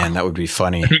yeah, man, that would be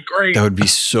funny. That'd be great. That would be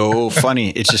so funny.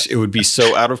 It would be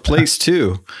so out of place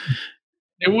too.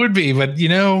 It would be, but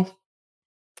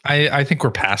I think we're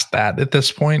past that at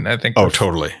this point. I think. Oh,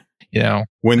 totally.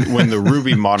 When the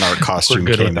Ruby Monarch costume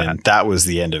came in, that was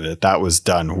the end of it. That was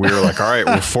done. We were like, all right,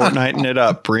 we're Fortniting it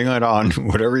up. Bring it on.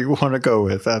 Whatever you want to go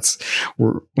with.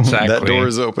 That door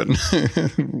is open.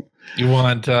 You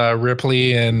want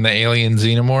Ripley and the alien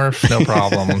xenomorph? No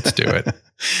problem. Let's do it.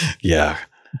 Yeah.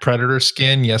 Predator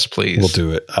skin? Yes, please. We'll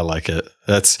do it. I like it.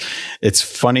 It's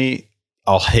funny.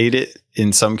 I'll hate it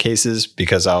in some cases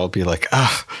because I'll be like,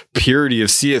 purity of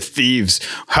Sea of Thieves.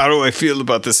 How do I feel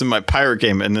about this in my pirate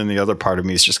game? And then the other part of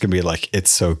me is just going to be like,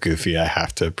 it's so goofy. I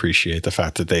have to appreciate the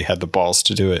fact that they had the balls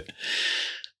to do it.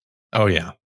 Oh,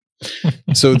 yeah.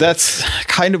 So that's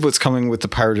kind of what's coming with the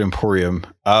Pirate Emporium.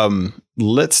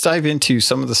 Let's dive into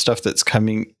some of the stuff that's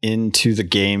coming into the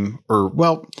game, or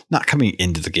well, not coming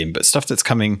into the game, but stuff that's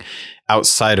coming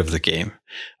outside of the game.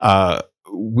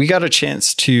 We got a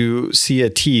chance to see a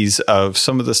tease of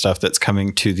some of the stuff that's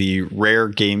coming to the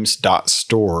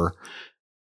raregames.store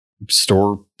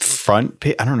store front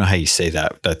page. I don't know how you say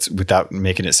that. That's without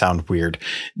making it sound weird.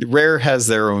 Rare has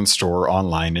their own store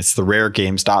online. It's the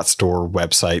raregames.store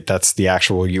website. That's the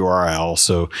actual URL.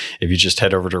 So if you just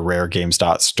head over to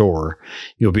raregames.store,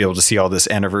 you'll be able to see all this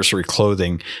anniversary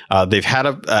clothing. They've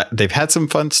had some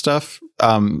fun stuff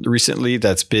recently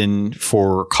that's been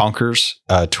for Conker's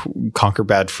Conker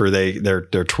Bad for their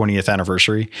 20th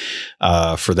anniversary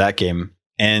for that game.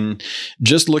 And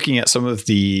just looking at some of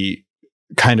the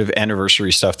kind of anniversary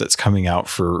stuff that's coming out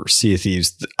for Sea of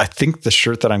Thieves, I think the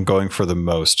shirt that I'm going for the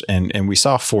most, and we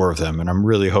saw 4 of them, and I'm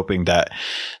really hoping that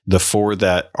the 4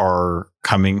 that are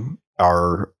coming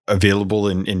are available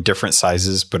in different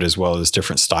sizes, but as well as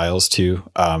different styles too.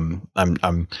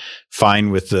 I'm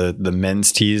fine with the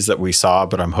men's tees that we saw,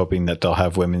 but I'm hoping that they'll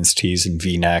have women's tees and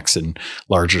V-necks and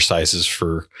larger sizes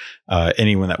for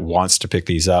anyone that wants to pick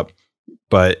these up.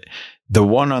 But the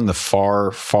one on the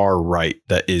far right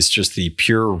that is just the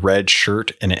pure red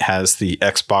shirt, and it has the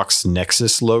Xbox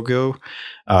Nexus logo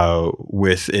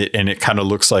with it, and it kind of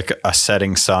looks like a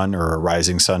setting sun or a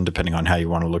rising sun, depending on how you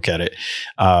want to look at it,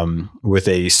 with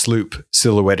a sloop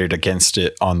silhouetted against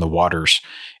it on the waters,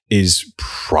 is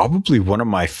probably one of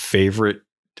my favorite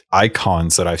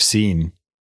icons that I've seen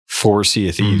for Sea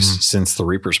of Thieves since the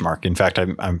Reaper's Mark. In fact,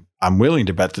 I'm willing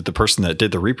to bet that the person that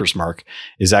did the Reaper's Mark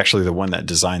is actually the one that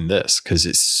designed this, because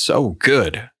it's so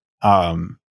good. Yeah,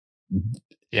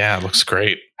 it looks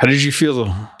great. How did you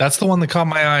feel? That's the one that caught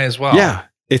my eye as well. Yeah,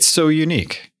 it's so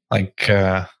unique. Like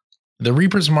the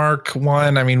Reaper's Mark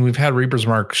one, I mean, we've had Reaper's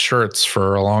Mark shirts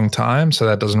for a long time, so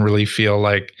that doesn't really feel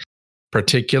like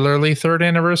particularly 3rd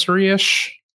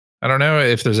anniversary-ish. I don't know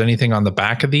if there's anything on the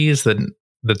back of these that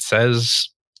says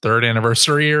 3rd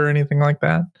anniversary or anything like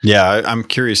that. Yeah, I'm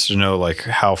curious to know like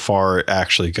how far it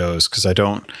actually goes, because I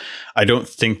don't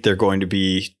think they're going to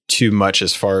be too much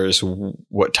as far as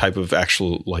what type of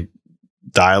actual like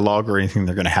dialogue or anything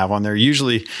they're going to have on there.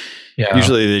 Usually Yeah.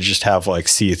 Usually they just have like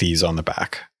Sea of Thieves on the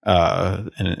back,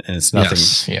 and it's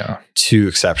nothing too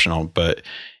exceptional. But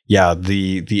yeah,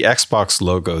 the Xbox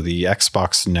logo, the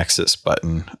Xbox Nexus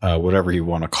button, whatever you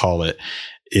want to call it,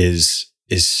 is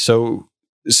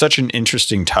such an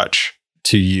interesting touch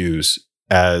to use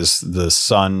as the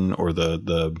sun or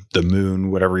the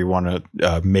moon, whatever you want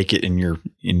to make it in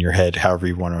your head, however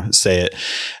you want to say it,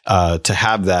 to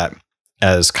have that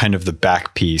as kind of the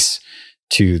back piece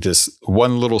to this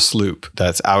one little sloop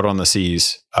that's out on the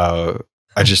seas. I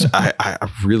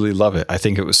really love it. I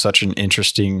think it was such an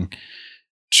interesting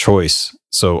choice.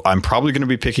 So I'm probably going to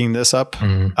be picking this up,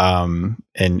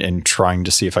 and trying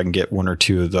to see if I can get one or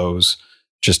two of those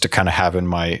just to kind of have in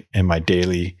my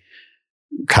daily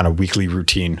kind of weekly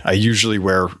routine. I usually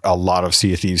wear a lot of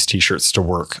Sea of Thieves t-shirts to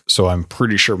work. So I'm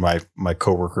pretty sure my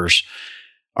coworkers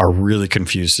are really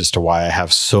confused as to why I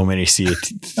have so many Sea of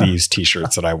Thieves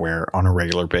t-shirts that I wear on a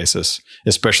regular basis,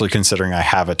 especially considering I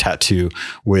have a tattoo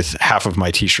with half of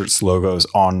my t-shirts logos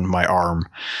on my arm,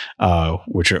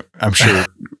 which I'm sure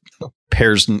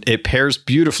pairs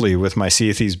beautifully with my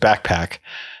Sea of Thieves backpack,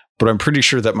 but I'm pretty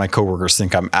sure that my coworkers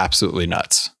think I'm absolutely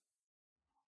nuts.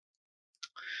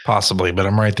 Possibly, but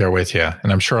I'm right there with you.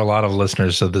 And I'm sure a lot of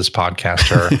listeners of this podcast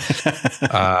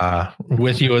are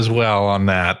with you as well on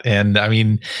that. And I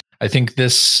mean, I think the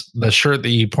shirt that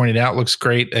you pointed out looks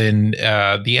great. And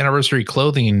the anniversary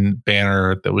clothing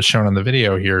banner that was shown on the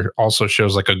video here also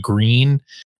shows like a green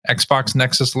Xbox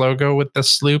Nexus logo with the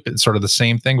sloop. It's sort of the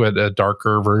same thing, but a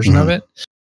darker version of it.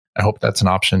 I hope that's an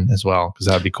option as well, because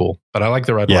that'd be cool. But I like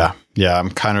the red one. Yeah, I'm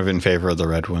kind of in favor of the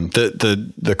red one.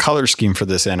 The color scheme for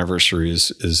this anniversary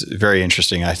is very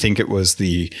interesting. I think it was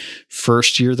the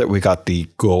first year that we got the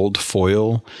gold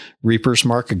foil Reaper's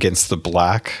Mark against the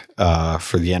black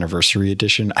for the anniversary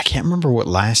edition. I can't remember what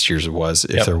last year's was,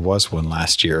 if there was one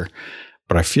last year,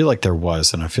 but I feel like there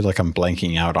was, and I feel like I'm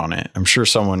blanking out on it. I'm sure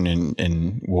someone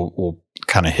will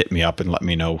kind of hit me up and let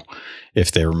me know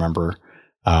if they remember.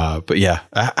 But yeah,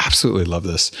 I absolutely love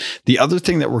this. The other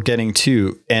thing that we're getting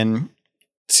to, and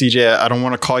CJ, I don't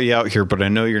want to call you out here, but I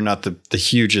know you're not the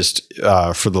hugest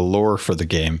for the lore for the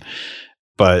game,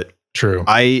 but true.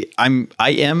 I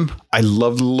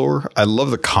love the lore. I love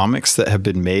the comics that have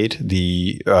been made.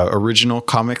 The original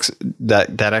comics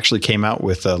that actually came out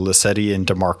with Lissetti and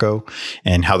DeMarco,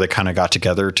 and how they kind of got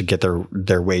together to get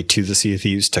their way to the Sea of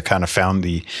Thieves to kind of found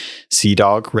the Sea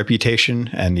Dog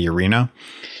reputation and the arena.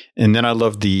 And then I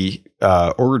love the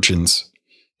Origins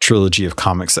trilogy of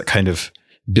comics that kind of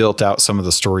built out some of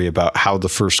the story about how the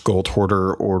first Gold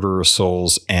Hoarder, Order of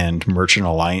Souls, and Merchant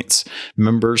Alliance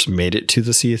members made it to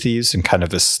the Sea of Thieves and kind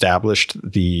of established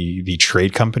the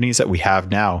trade companies that we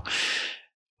have now.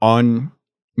 On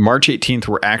March 18th,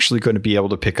 we're actually going to be able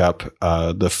to pick up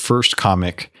the first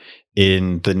comic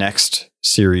in the next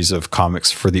series of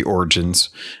comics for the Origins.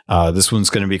 This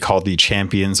one's going to be called the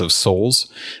Champions of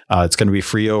Souls. It's going to be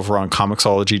free over on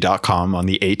Comixology.com on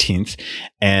the 18th.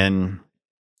 And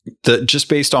just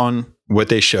based on what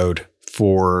they showed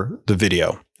for the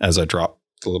video, as I dropped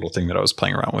the little thing that I was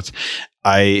playing around with,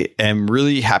 I am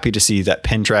really happy to see that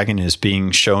Pendragon is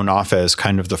being shown off as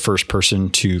kind of the first person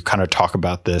to kind of talk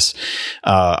about this.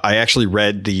 I actually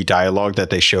read the dialogue that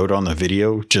they showed on the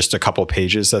video, just a couple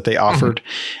pages that they offered.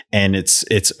 And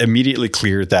it's immediately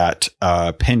clear that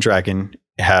Pendragon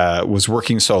was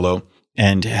working solo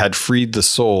and had freed the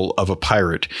soul of a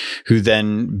pirate who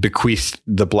then bequeathed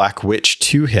the Black Witch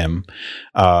to him.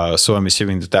 So I'm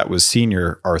assuming that was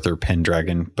Senior Arthur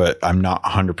Pendragon, but I'm not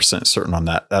 100% certain on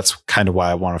that. That's kind of why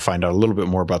I want to find out a little bit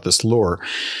more about this lore.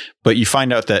 But you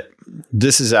find out that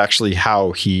this is actually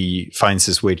how he finds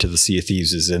his way to the Sea of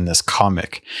Thieves, is in this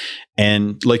comic.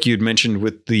 And like you'd mentioned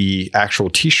with the actual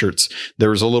t-shirts, there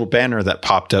was a little banner that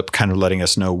popped up kind of letting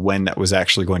us know when that was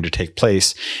actually going to take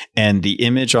place. And the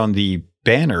image on the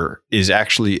banner is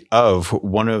actually of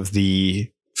one of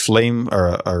the flame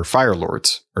or fire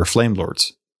lords or flame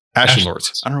lords, Ashen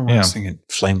Lords. I don't know why I was thinking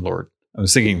Flame Lord. I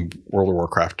was thinking World of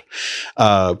Warcraft.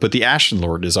 But the Ashen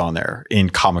Lord is on there in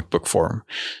comic book form.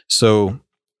 So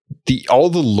all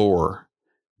the lore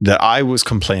that I was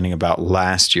complaining about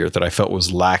last year that I felt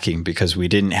was lacking because we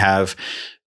didn't have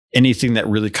anything that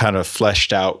really kind of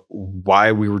fleshed out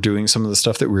why we were doing some of the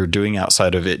stuff that we were doing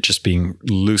outside of it just being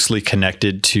loosely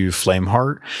connected to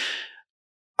Flameheart.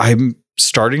 I'm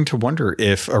starting to wonder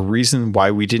if a reason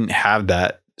why we didn't have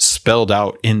that spelled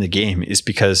out in the game is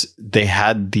because they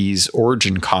had these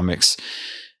origin comics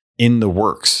in the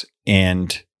works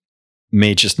and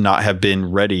may just not have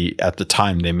been ready at the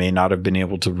time. They may not have been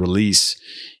able to release,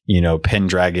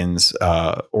 Pendragon's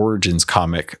Origins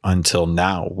comic until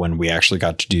now, when we actually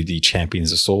got to do the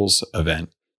Champions of Souls event.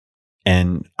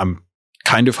 And I'm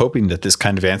kind of hoping that this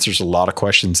kind of answers a lot of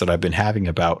questions that I've been having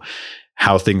about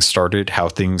how things started, how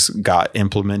things got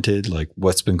implemented, like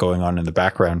what's been going on in the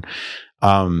background.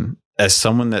 As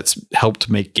someone that's helped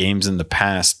make games in the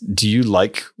past, do you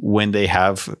like when they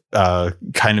have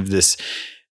kind of this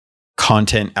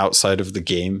content outside of the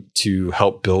game to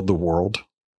help build the world?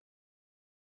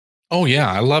 Oh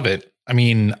yeah, I love it. I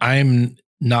mean, I'm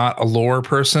not a lore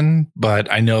person,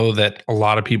 but I know that a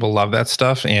lot of people love that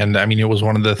stuff. And I mean, it was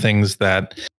one of the things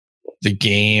that the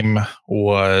game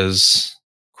was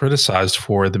criticized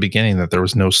for at the beginning, that there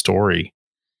was no story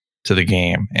to the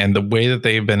game. And the way that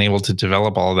they've been able to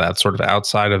develop all of that sort of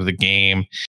outside of the game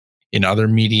in other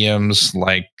mediums,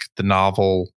 like the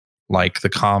novel, like the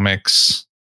comics,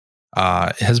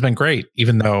 has been great,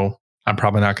 even though I'm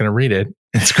probably not going to read it.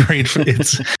 It's great.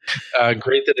 It's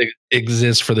great that it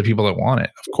exists for the people that want it.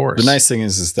 Of course. The nice thing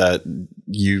is that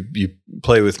you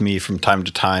play with me from time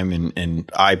to time, and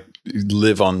I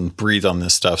breathe on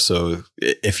this stuff. So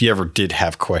if you ever did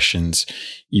have questions,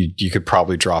 you could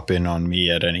probably drop in on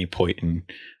me at any point, and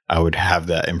I would have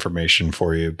that information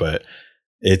for you. But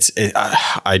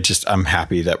I'm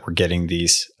happy that we're getting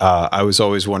these. I was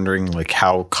always wondering like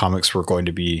how comics were going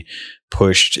to be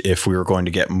pushed, if we were going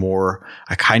to get more.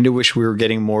 I kind of wish we were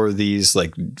getting more of these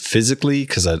like physically,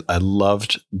 because I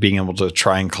loved being able to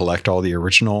try and collect all the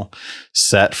original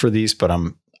set for these, but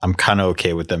I'm kind of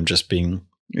okay with them just being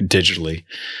digitally.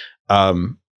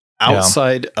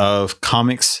 Outside of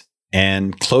comics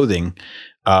and clothing,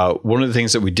 one of the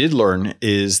things that we did learn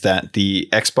is that the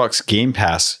Xbox Game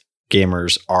Pass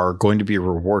gamers are going to be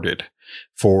rewarded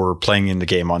for playing in the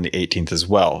game on the 18th as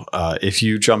well. If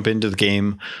you jump into the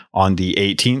game on the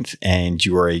 18th and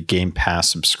you are a Game Pass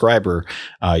subscriber,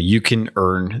 you can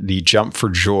earn the Jump for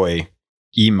Joy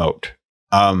emote.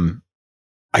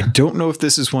 I don't know if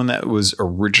this is one that was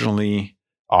originally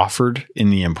offered in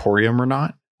the Emporium or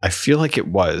not. I feel like it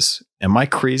was. Am I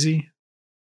crazy?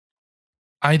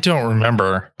 I don't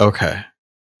remember. Okay.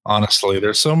 Honestly,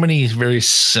 there's so many very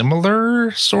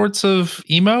similar sorts of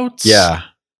emotes. Yeah.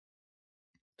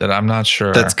 That I'm not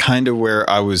sure. That's kind of where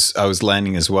I was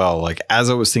landing as well. Like, as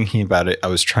I was thinking about it, I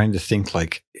was trying to think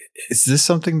like, is this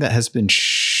something that has been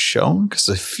shown? Because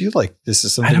I feel like this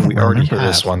is something we already have.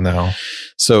 This one though.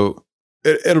 So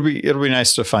it'll be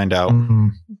nice to find out.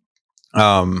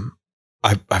 Mm-hmm.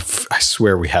 I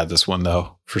swear we had this one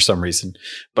though for some reason.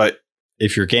 But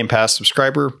if you're a Game Pass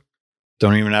subscriber,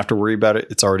 don't even have to worry about it.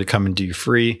 It's already coming to you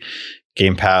free.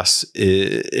 Game Pass,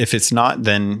 if it's not,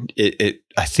 then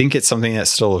I think it's something that's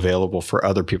still available for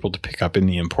other people to pick up in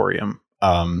the Emporium.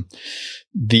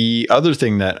 The other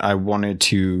thing that I wanted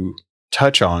to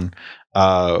touch on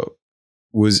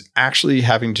was actually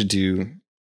having to do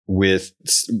with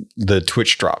the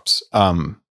Twitch drops.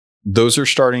 Those are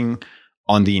starting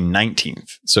on the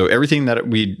 19th. So everything that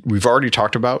we've already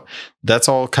talked about, that's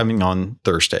all coming on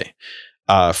Thursday.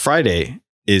 Friday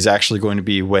is actually going to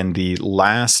be when the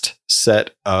last set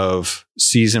of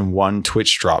season 1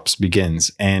 Twitch drops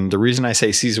begins. And the reason I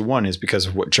say season 1 is because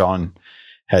of what John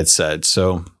had said.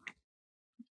 So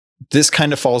this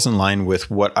kind of falls in line with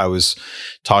what I was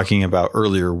talking about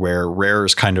earlier, where Rare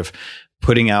is kind of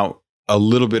putting out a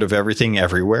little bit of everything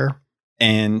everywhere.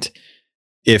 And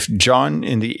if John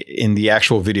in the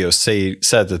actual video said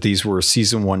that these were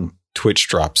season 1 Twitch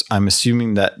drops, I'm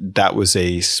assuming that was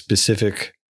a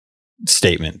specific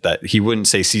statement, that he wouldn't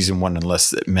say season 1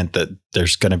 unless it meant that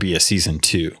there's going to be a season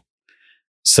 2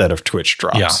 set of Twitch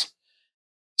drops. Yeah.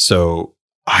 So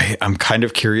I'm kind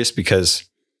of curious, because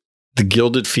the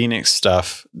Gilded Phoenix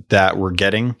stuff that we're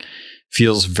getting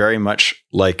feels very much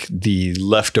like the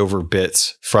leftover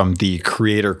bits from the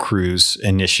Creator Cruise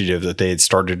initiative that they had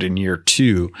started in year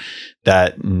 2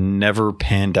 that never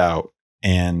panned out.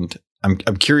 And I'm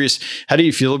curious, how do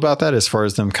you feel about that, as far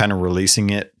as them kind of releasing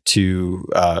it to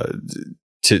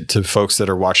folks that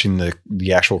are watching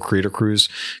the actual Creator Cruise,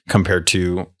 compared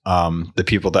to the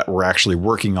people that were actually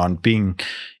working on being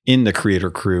in the Creator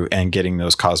Crew and getting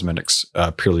those cosmetics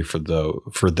purely for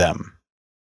them?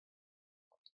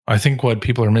 I think what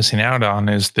people are missing out on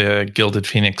is the Gilded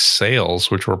Phoenix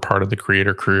sales, which were part of the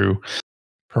Creator Crew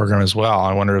program as well.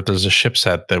 I wonder if there's a ship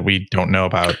set that we don't know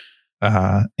about.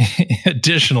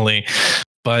 Additionally,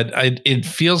 but it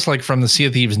feels like from the Sea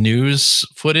of Thieves news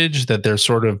footage that they're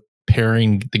sort of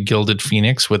pairing the Gilded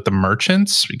Phoenix with the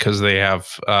merchants, because they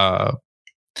have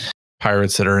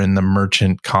pirates that are in the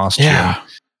merchant costume,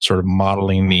 sort of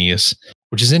modeling these,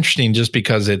 which is interesting just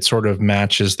because it sort of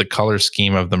matches the color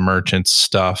scheme of the merchant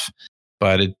stuff.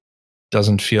 But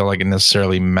doesn't feel like it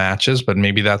necessarily matches, but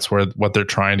maybe that's what they're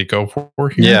trying to go for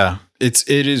here. Yeah, it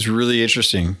is really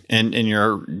interesting, and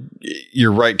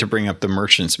you're right to bring up the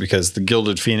merchants, because the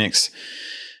Gilded Phoenix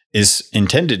is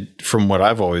intended, from what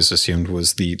I've always assumed,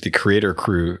 was the creator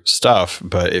crew stuff,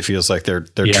 but it feels like they're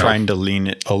trying to lean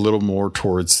it a little more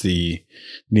towards the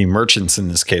merchants in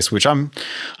this case, which I'm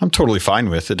totally fine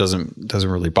with. It doesn't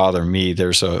really bother me.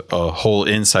 There's a whole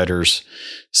insiders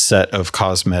set of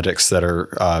cosmetics that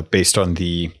are based on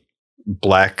the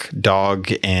Black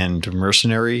Dog and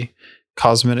Mercenary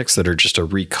cosmetics that are just a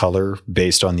recolor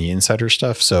based on the insider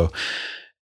stuff. So,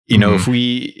 you know,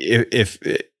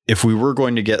 if we were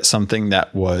going to get something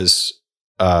that was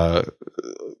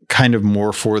kind of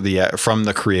more for from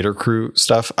the creator crew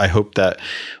stuff, I hope that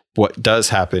what does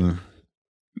happen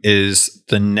is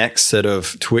the next set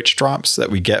of Twitch drops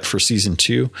that we get for season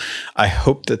 2. I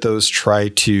hope that those try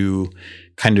to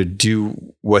kind of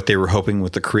do what they were hoping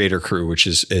with the creator crew, which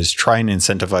is try and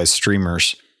incentivize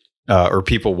streamers or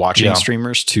people watching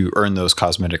streamers to earn those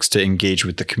cosmetics, to engage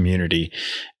with the community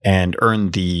and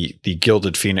earn the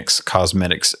Gilded Phoenix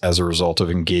cosmetics as a result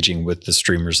of engaging with the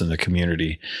streamers in the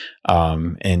community,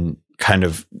 and kind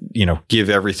of, you know, give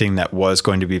everything that was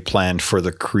going to be planned for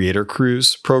the creator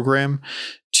crews program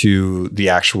to the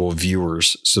actual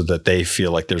viewers so that they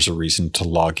feel like there's a reason to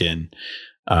log in.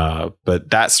 But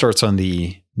that starts on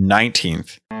the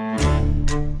 19th.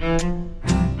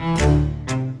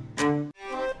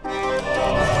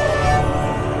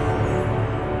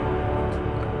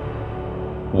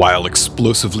 While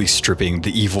explosively stripping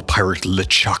the evil pirate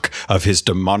LeChuck of his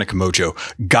demonic mojo,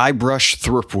 Guybrush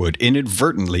Threepwood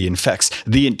inadvertently infects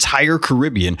the entire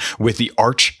Caribbean with the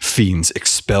Archfiend's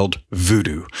expelled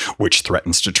voodoo, which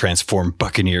threatens to transform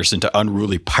buccaneers into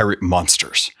unruly pirate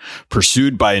monsters.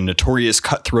 Pursued by a notorious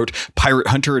cutthroat pirate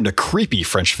hunter and a creepy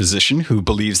French physician who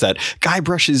believes that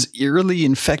Guybrush's eerily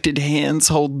infected hands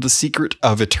hold the secret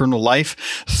of eternal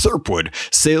life, Threepwood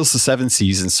sails the seven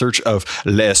seas in search of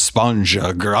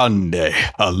L'Esponja Grande,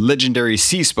 a legendary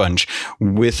sea sponge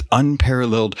with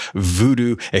unparalleled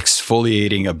voodoo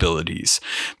exfoliating abilities.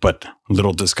 But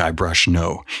little does Guybrush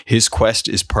know, his quest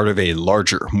is part of a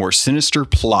larger, more sinister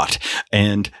plot,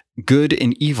 and good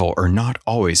and evil are not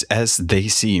always as they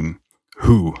seem.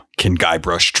 Who can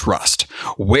Guybrush trust?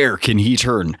 Where can he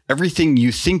turn? Everything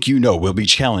you think you know will be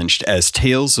challenged as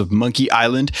Tales of Monkey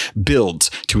Island builds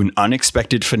to an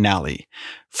unexpected finale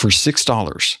for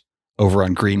 $6 over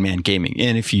on Green Man Gaming.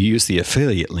 And if you use the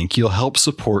affiliate link, you'll help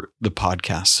support the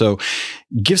podcast. So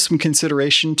give some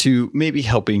consideration to maybe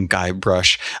helping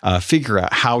Guybrush figure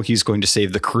out how he's going to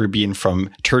save the Caribbean from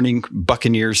turning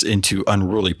buccaneers into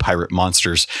unruly pirate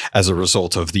monsters as a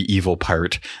result of the evil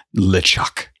pirate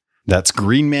LeChuck. That's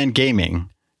Green Man Gaming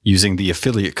using the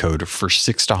affiliate code for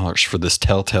 $6 for this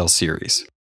Telltale series.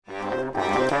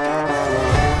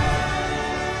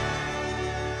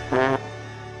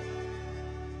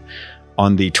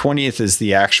 On the 20th is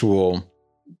the actual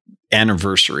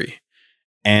anniversary.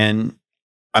 And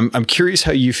I'm curious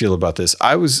how you feel about this.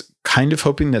 I was kind of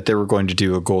hoping that they were going to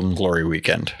do a Golden Glory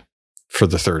weekend for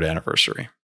the 3rd anniversary.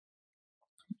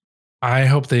 I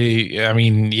hope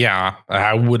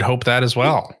I would hope that as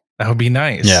well. That would be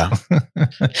nice. Yeah.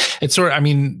 It's sort of,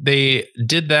 they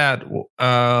did that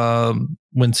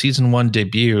when season 1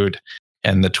 debuted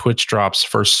and the Twitch drops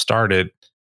first started.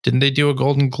 Didn't they do a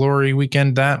Golden Glory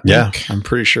weekend that week? Yeah, I'm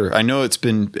pretty sure. I know it's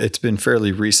been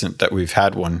fairly recent that we've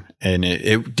had one, and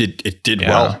it did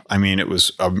well. I mean, it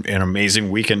was an amazing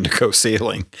weekend to go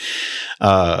sailing.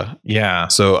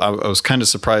 So I was kind of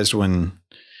surprised when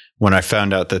I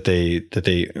found out that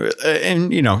they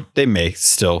and you know, they may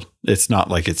still. It's not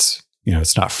like it's, you know,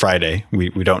 it's not Friday.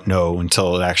 We don't know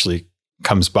until it actually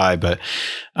comes by, but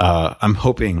I'm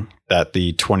hoping that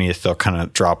the 20th they'll kind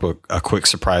of drop a quick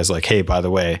surprise, like, hey, by the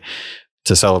way,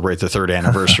 to celebrate the 3rd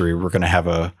anniversary, we're going to have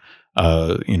a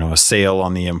sale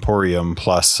on the Emporium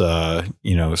plus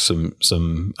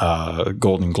some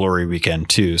Golden Glory weekend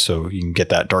too, so you can get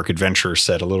that Dark Adventure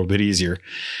set a little bit easier.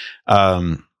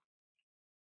 That'd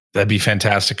be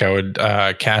fantastic. I would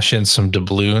cash in some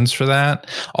doubloons for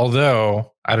that.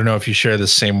 Although I don't know if you share the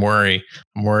same worry.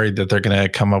 I'm worried that they're going to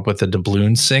come up with a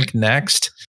doubloon sync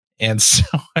next. And so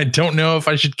I don't know if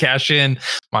I should cash in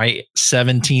my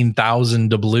 17,000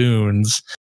 doubloons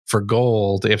for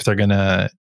gold if they're going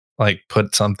to like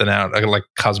put something out, like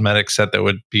cosmetic set that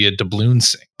would be a doubloon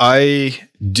sync. I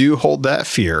do hold that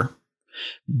fear,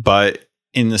 but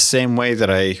in the same way that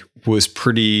I was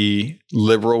pretty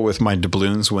liberal with my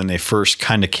doubloons when they first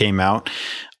kind of came out,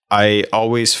 I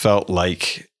always felt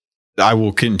like I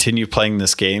will continue playing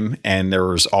this game, and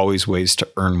there's always ways to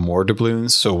earn more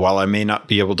doubloons. So while I may not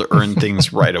be able to earn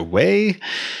things right away,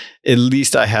 at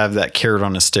least I have that carrot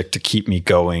on a stick to keep me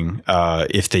going.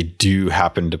 If they do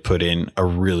happen to put in a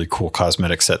really cool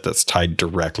cosmetic set that's tied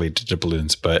directly to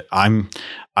doubloons, but I'm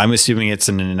assuming it's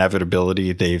an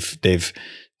inevitability. They've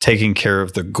taken care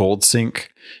of the gold sync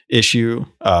issue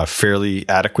fairly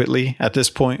adequately at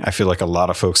this point. I feel like a lot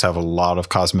of folks have a lot of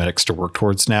cosmetics to work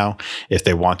towards now. If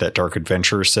they want that Dark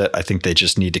Adventurer set, I think they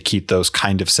just need to keep those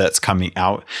kind of sets coming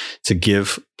out to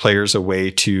give players a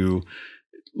way to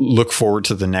look forward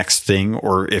to the next thing,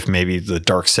 or if maybe the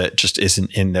dark set just isn't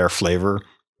in their flavor,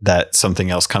 that something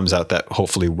else comes out that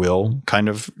hopefully will kind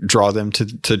of draw them to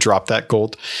drop that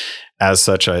gold. As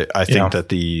such, I think that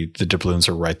the doubloons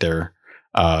are right there.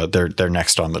 They're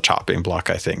next on the chopping block,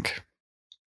 I think.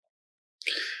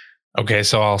 Okay,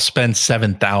 so I'll spend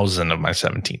 7,000 of my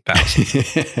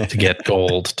 17,000 to get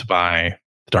gold to buy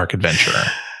Dark Adventurer.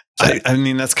 I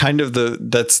mean, that's kind of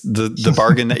the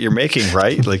bargain that you're making,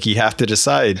 right? Like, you have to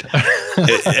decide,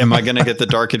 am I going to get the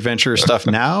Dark Adventurer stuff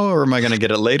now, or am I going to get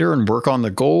it later and work on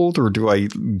the gold, or do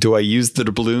I use the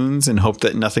doubloons and hope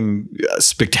that nothing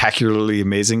spectacularly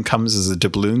amazing comes as a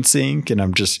doubloon sink?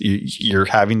 And you're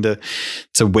having to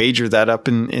wager that up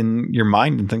in your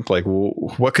mind and think like, well,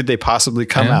 what could they possibly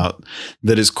come out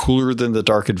that is cooler than the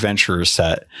Dark Adventurer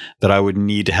set that I would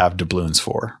need to have doubloons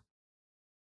for?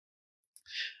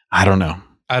 I don't know.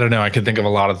 I could think of a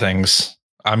lot of things.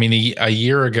 I mean, a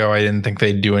year ago, I didn't think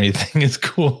they'd do anything as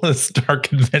cool as Dark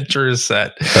Adventurer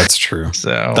set. That's true.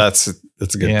 So that's a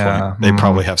good point. They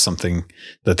probably have something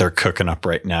that they're cooking up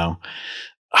right now.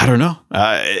 I don't know.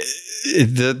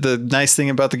 The nice thing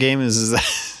about the game is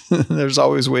that there's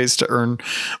always ways to earn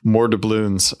more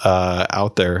doubloons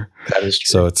out there. That is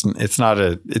true. So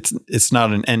it's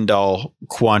not an end all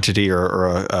quantity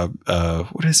or a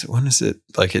what is it? When is it?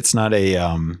 Like, it's not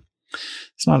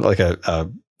like I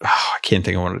can't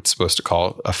think of what it's supposed to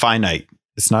call a finite.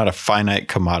 It's not a finite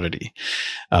commodity.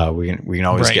 We can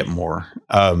always get more.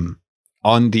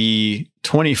 On the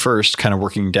 21st, kind of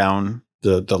working down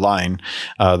the line,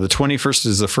 the 21st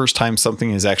is the first time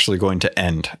something is actually going to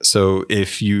end. So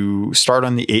if you start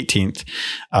on the 18th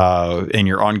and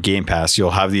you're on Game Pass,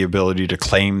 you'll have the ability to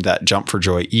claim that Jump for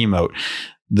Joy emote.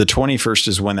 The 21st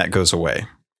is when that goes away.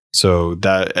 So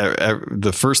that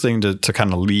the first thing to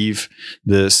kind of leave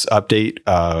this update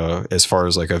as far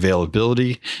as like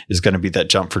availability is going to be that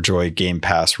Jump for Joy Game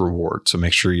Pass reward. So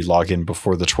make sure you log in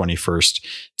before the 21st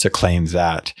to claim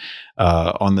that.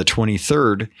 On the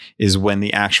 23rd is when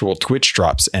the actual Twitch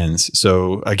drops ends.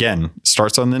 So again,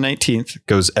 starts on the 19th,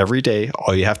 goes every day.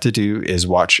 All you have to do is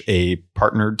watch a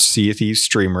partnered Sea of Thieves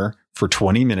streamer for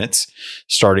 20 minutes,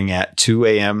 starting at 2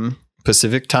 a.m.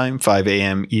 Pacific time, 5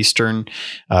 a.m. Eastern,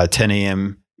 10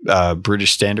 a.m.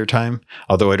 British Standard Time.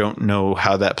 Although I don't know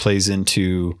how that plays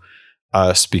into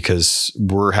us because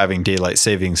we're having daylight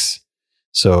savings.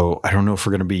 So I don't know if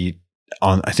we're going to be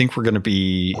on. I think we're going to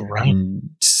be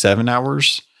 7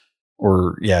 hours,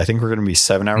 I think we're going to be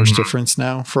 7 hours difference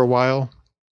now for a while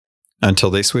until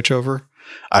they switch over.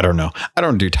 I don't know. I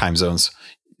don't do time zones.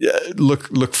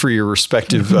 Look for your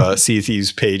respective Sea of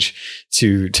Thieves page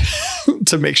to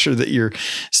make sure that you're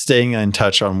staying in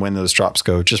touch on when those drops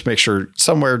go. Just make sure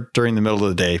somewhere during the middle of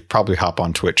the day, probably hop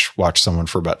on Twitch, watch someone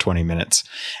for about 20 minutes,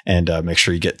 and make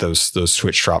sure you get those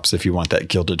Twitch drops if you want that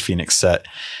Gilded Phoenix set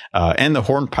and the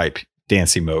Hornpipe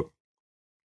dance emote,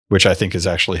 which I think is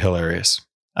actually hilarious.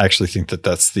 I actually think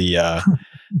that's the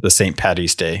St.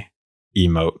 Paddy's Day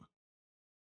emote.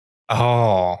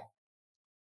 Oh.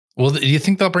 Well, do you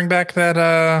think they'll bring back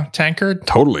that tankard?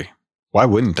 Totally. Why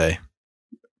wouldn't they?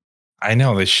 I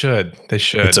know they should. They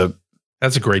should.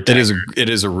 That's a great tankard. It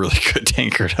is a really good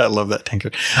tankard. I love that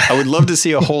tankard. I would love to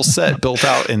see a whole set built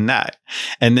out in that.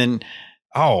 And then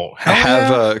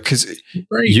because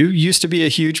you used to be a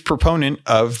huge proponent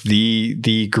of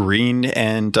the green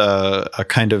and a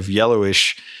kind of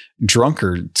yellowish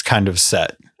drunkards kind of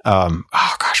set.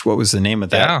 What was the name of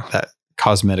that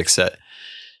cosmetic set?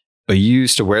 But you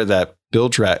used to wear that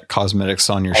Bilge Rat cosmetics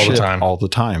on your ship all the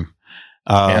time.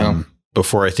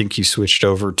 Before I think you switched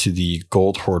over to the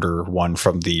Gold Hoarder one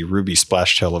from the Ruby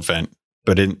Splashtail event.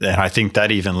 And I think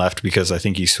that even left because I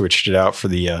think you switched it out for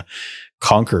the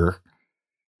Conquer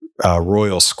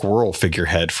Royal Squirrel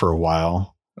figurehead for a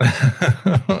while.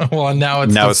 Well, now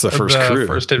it's the first crew.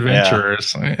 First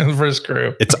adventurers. The first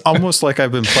crew. It's almost like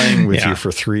I've been playing with you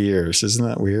for 3 years. Isn't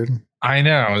that weird? I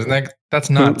know. Isn't that's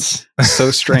nuts?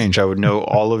 So strange. I would know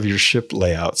all of your ship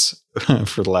layouts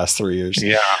for the last 3 years.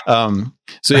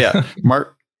 Yeah.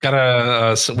 Mark.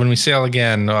 When we sail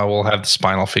again, we'll have the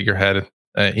Spinal figurehead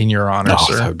in your honor,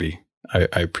 sir.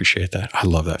 I appreciate that. I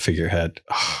love that figurehead.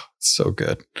 Oh, so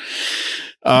good.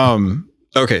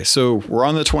 Okay, so we're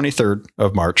on the 23rd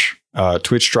of March.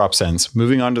 Twitch drops ends.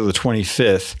 Moving on to the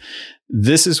 25th.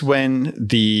 This is when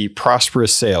the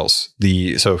Prosperous Sales,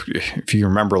 so if you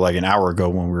remember like an hour ago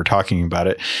when we were talking about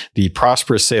it, the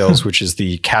Prosperous Sales, which is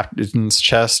the Captain's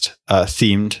Chest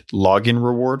themed login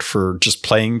reward for just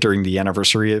playing during the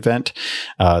anniversary event,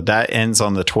 that ends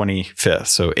on the 25th.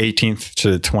 So 18th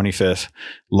to 25th,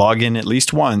 log in at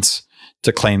least once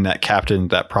to claim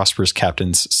that Prosperous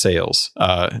Captain's Sales.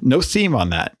 No theme on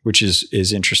that, which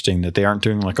is interesting that they aren't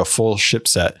doing like a full ship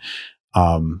set.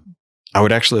 I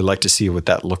would actually like to see what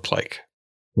that looked like.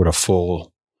 What a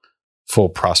full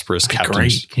Prosperous Captain's.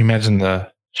 Great. Can you imagine the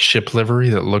ship livery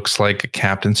that looks like a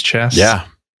captain's chest? Yeah,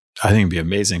 I think it'd be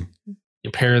amazing.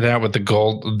 You pair that with the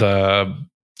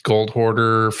gold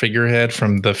hoarder figurehead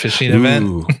from the fishing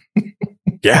event.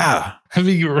 Yeah, that'd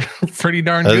be pretty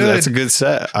darn good. That's a good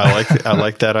set. I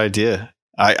like that idea.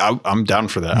 I'm down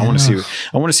for that. Yeah. I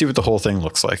want to see what the whole thing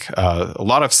looks like. A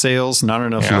lot of sales, not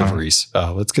enough liveries.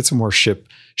 Let's get some more ship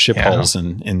hulls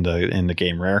in the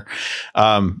game rare.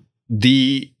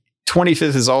 The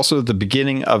 25th is also the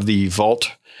beginning of the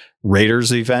Vault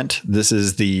Raiders event. This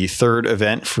is the third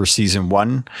event for season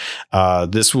 1.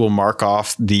 This will mark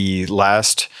off the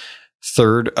last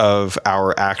third of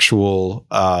our actual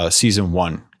season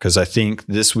 1, because I think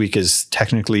this week is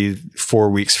technically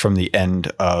 4 weeks from the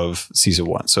end of season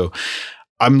 1. So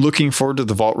I'm looking forward to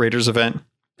the Vault Raiders event.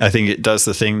 I think it does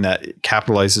the thing that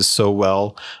capitalizes so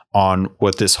well on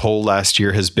what this whole last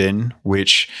year has been,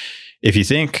 which, if you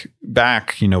think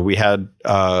back, we had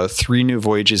 3 new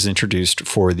voyages introduced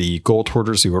for the Gold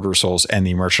Hoarders, the Order of Souls, and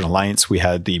the Merchant Alliance. We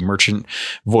had the Merchant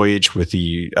voyage with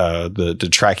the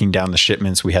tracking down the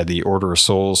shipments. We had the Order of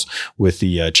Souls with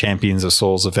the Champions of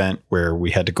Souls event, where we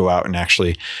had to go out and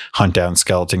actually hunt down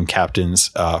skeleton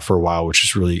captains for a while, which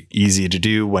is really easy to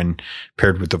do when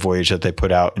paired with the voyage that they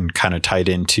put out and kind of tied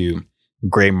into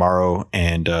Grey Morrow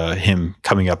and him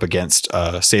coming up against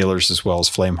sailors as well as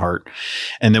Flameheart.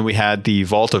 And then we had the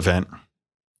Vault event,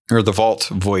 or the Vault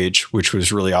voyage, which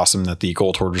was really awesome, that the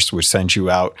Gold Hoarders would send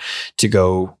you out to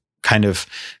go kind of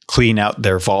clean out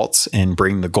their vaults and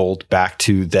bring the gold back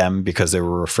to them, because they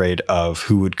were afraid of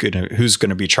who's going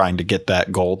to be trying to get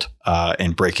that gold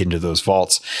and break into those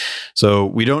vaults. So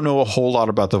we don't know a whole lot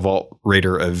about the Vault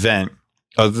Raider event,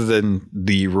 other than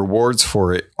the rewards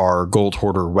for it are Gold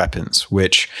Hoarder weapons,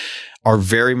 which are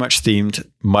very much themed,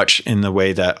 much in the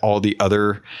way that all the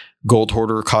other Gold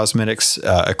Hoarder cosmetics,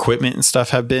 equipment and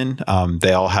stuff have been.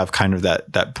 They all have kind of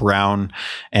that brown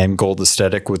and gold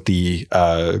aesthetic with the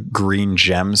green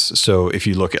gems. So if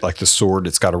you look at like the sword,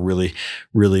 it's got a really,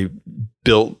 really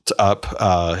built up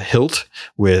hilt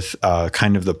with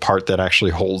kind of the part that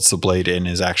actually holds the blade in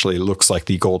looks like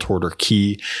the Gold Hoarder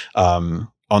key.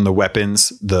 On the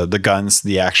weapons, the guns,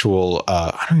 the actual,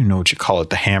 I don't even know what you call it,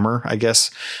 the hammer, I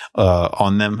guess,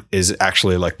 on them is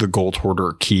actually like the Gold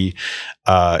Hoarder key.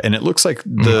 And it looks like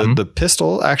the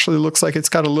pistol actually looks like it's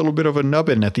got a little bit of a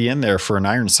nubbin at the end there for an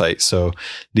iron sight. So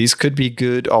these could be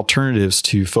good alternatives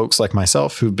to folks like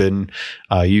myself who've been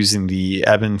using the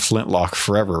Ebon flintlock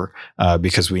forever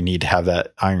because we need to have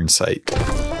that iron sight.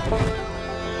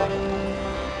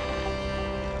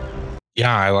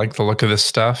 Yeah, I like the look of this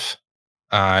stuff.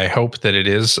 I hope that it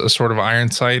is a sort of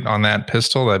iron sight on that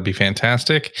pistol. That'd be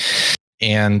fantastic.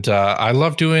 And I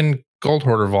love doing Gold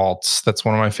Hoarder vaults. That's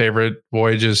one of my favorite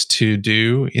voyages to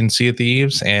do in Sea of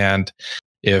Thieves. And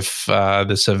if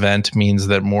this event means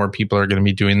that more people are going to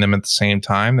be doing them at the same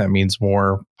time, that means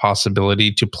more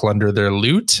possibility to plunder their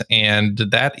loot. And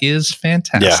that is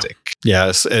fantastic.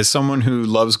 Yeah. As someone who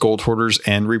loves Gold Hoarders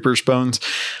and Reaper's Bones,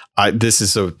 this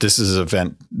is an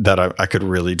event that I could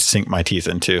really sink my teeth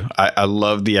into. I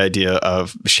love the idea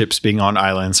of ships being on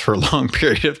islands for a long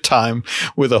period of time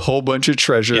with a whole bunch of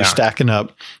treasure stacking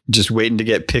up, just waiting to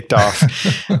get picked off.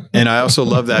 And I also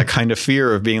love that kind of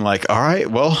fear of being like, all right,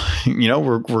 well,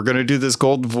 we're going to do this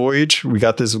gold voyage. We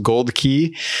got this gold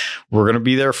key. We're going to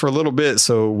be there for a little bit.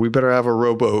 So we better have a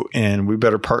rowboat and we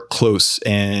better park close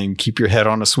and keep your head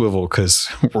on a swivel, because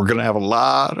we're going to have a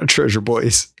lot of treasure,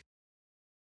 boys.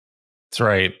 That's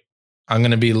right. I'm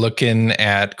going to be looking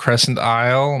at Crescent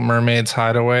Isle, Mermaid's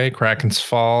Hideaway, Kraken's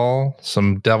Fall,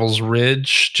 some Devil's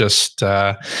Ridge, just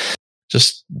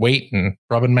waiting,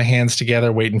 rubbing my hands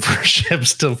together, waiting for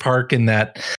ships to park in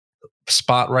that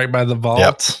spot right by the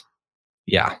vault.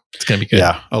 yeah, it's gonna be good.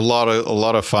 Yeah, a lot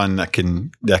of fun that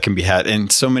can be had.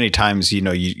 And so many times,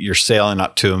 you're sailing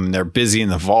up to them and they're busy in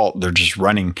the vault. They're just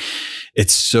running.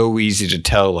 It's so easy to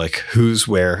tell like who's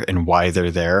where and why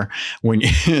they're there when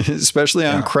especially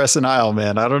on Crescent Isle,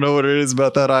 man. I don't know what it is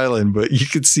about that island, but you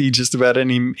could see just about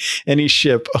any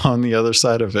ship on the other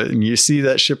side of it. And you see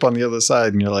that ship on the other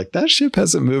side and you're like, that ship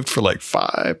hasn't moved for like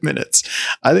 5 minutes.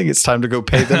 I think it's time to go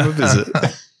pay them a visit.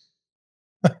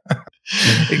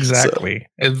 Exactly. So,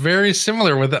 it's very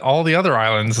similar with all the other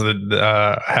islands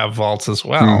that have vaults as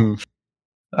well. Mm-hmm.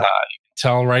 You can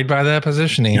tell right by that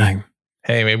positioning. Yeah.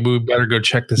 Hey, maybe we better go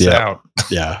check this out.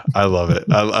 Yeah, I love it.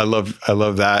 I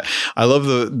love that. I love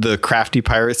the crafty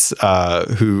pirates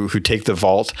who take the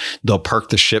vault. They'll park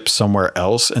the ship somewhere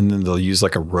else, and then they'll use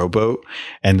like a rowboat,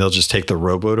 and they'll just take the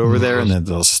rowboat over there, and then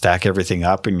they'll stack everything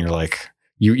up, and you're like,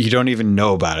 you don't even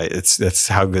know about it. That's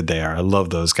how good they are. I love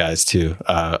those guys too.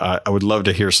 I would love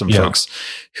to hear some folks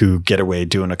who get away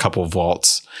doing a couple of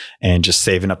vaults and just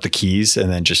saving up the keys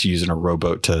and then just using a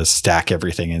rowboat to stack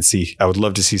everything and see. I would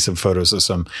love to see some photos of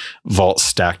some vault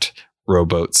stacked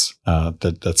rowboats.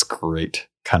 That's great.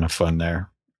 Kind of fun there.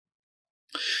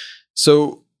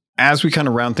 So as we kind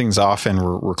of round things off and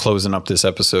we're closing up this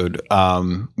episode,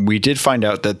 we did find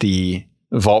out that the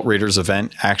Vault Raiders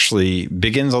event actually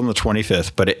begins on the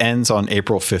 25th, but it ends on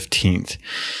April 15th.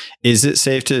 Is it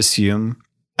safe to assume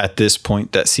at this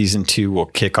point that season 2 will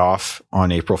kick off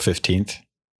on April 15th?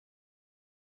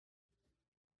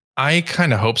 I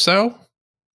kind of hope so,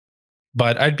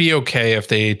 but I'd be okay if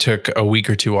they took a week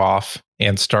or two off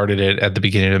and started it at the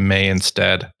beginning of May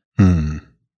instead.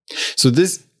 So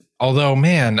this, although,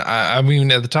 man, I mean,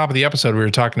 at the top of the episode, we were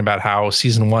talking about how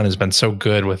season 1 has been so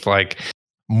good with like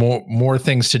more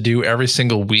things to do every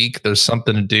single week. There's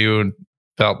something to do.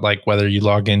 Felt like whether you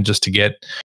log in just to get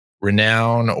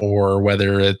renown or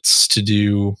whether it's to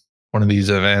do one of these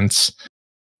events.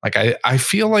 Like I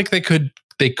feel like they could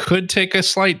take a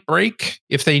slight break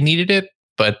if they needed it.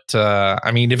 But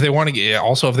I mean, if they want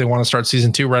to start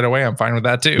season 2 right away, I'm fine with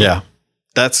that too. Yeah,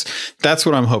 that's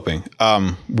what I'm hoping.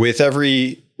 With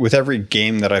every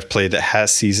game that I've played that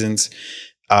has seasons,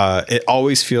 it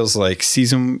always feels like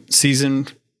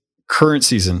current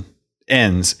season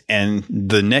ends and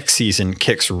the next season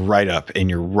kicks right up and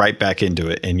you're right back into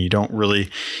it. And you don't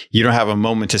have a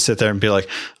moment to sit there and be like,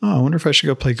 oh, I wonder if I should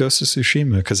go play Ghost of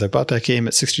Tsushima because I bought that game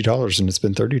at $60 and it's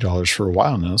been $30 for a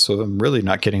while now. So I'm really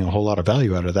not getting a whole lot of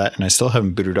value out of that. And I still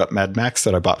haven't booted up Mad Max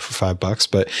that I bought for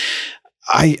 $5, but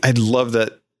I'd love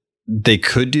that they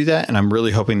could do that. And I'm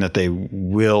really hoping that they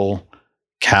will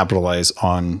capitalize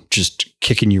on just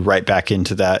kicking you right back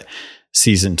into that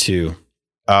season 2.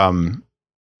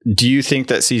 Do you think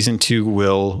that season 2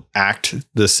 will act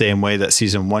the same way that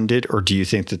season 1 did? Or do you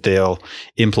think that they'll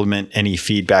implement any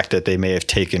feedback that they may have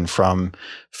taken from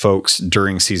folks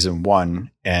during season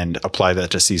 1 and apply that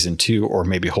to season 2, or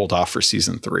maybe hold off for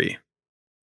season 3?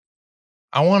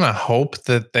 I want to hope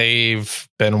that they've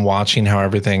been watching how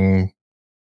everything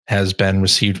has been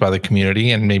received by the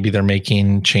community and maybe they're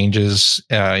making changes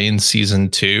in season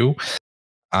 2.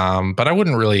 But I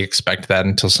wouldn't really expect that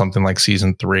until something like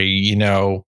season 3.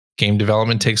 Game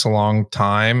development takes a long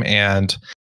time, and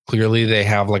clearly they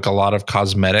have like a lot of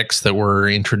cosmetics that were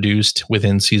introduced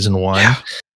within season 1. Yeah.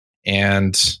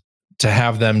 And to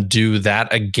have them do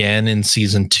that again in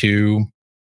season 2,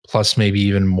 plus maybe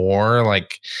even more,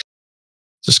 like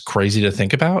just crazy to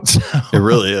think about. So, it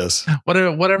really is.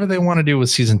 Whatever they want to do with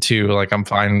season 2, like I'm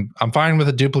fine with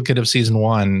a duplicate of season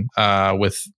 1,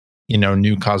 with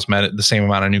new cosmetic, the same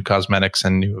amount of new cosmetics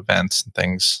and new events and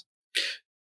things.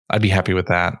 I'd be happy with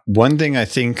that. One thing I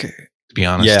think, to be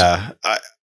honest, yeah,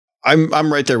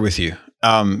 I'm right there with you.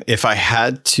 If I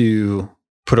had to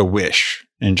put a wish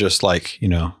and just like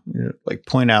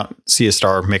point out, see a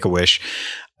star, make a wish,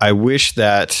 I wish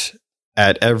that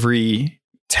at every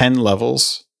 10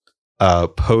 levels,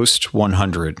 post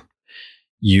 100,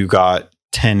 you got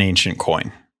 10 ancient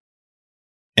coin,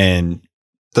 and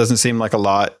doesn't seem like a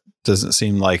lot. Doesn't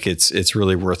seem like it's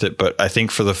really worth it. But I think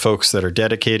for the folks that are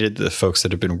dedicated, the folks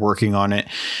that have been working on it,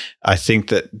 I think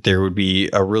that there would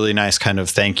be a really nice kind of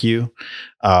thank you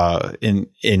in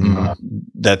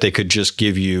that they could just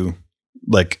give you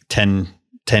like 10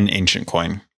 ancient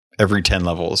coin every 10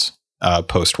 levels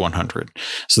post 100.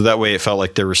 So that way it felt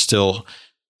like there was still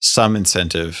some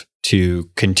incentive to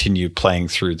continue playing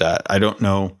through that. I don't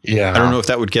know. Yeah. I don't know if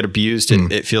that would get abused.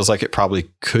 It feels like it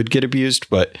probably could get abused,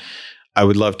 but I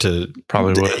would love to,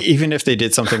 probably would. Even if they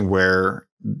did something where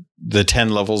the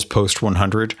 10 levels post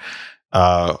 100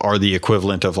 are the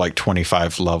equivalent of like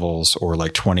 25 levels or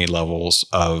like 20 levels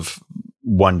of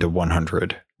 1 to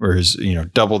 100, whereas,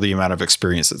 double the amount of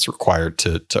experience that's required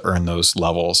to earn those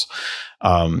levels.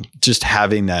 Just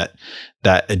having that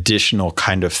additional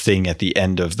kind of thing at the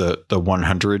end of the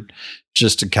 100,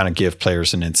 just to kind of give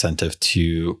players an incentive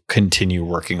to continue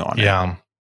working on it.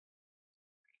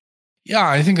 Yeah,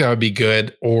 I think that would be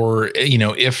good. Or,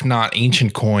 if not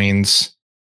ancient coins,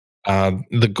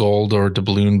 the gold or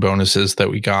doubloon bonuses that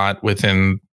we got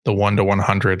within the 1 to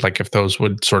 100, like if those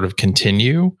would sort of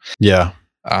continue. Yeah.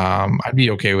 I'd be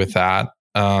okay with that.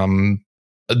 One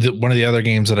of the other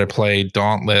games that I play,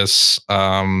 Dauntless,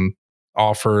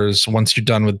 offers, once you're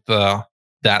done with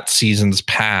that season's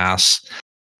pass,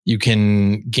 you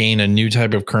can gain a new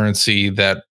type of currency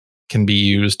that can be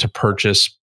used to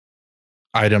purchase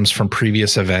items from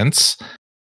previous events,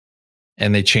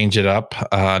 and they change it up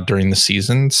during the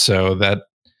season. So that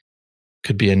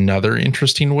could be another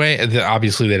interesting way.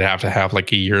 Obviously, they'd have to have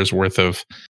like a year's worth of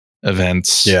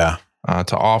events to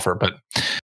offer, but I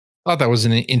thought that was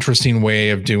an interesting way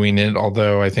of doing it.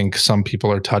 Although I think some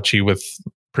people are touchy with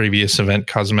previous event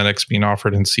cosmetics being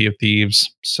offered in Sea of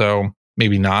Thieves, so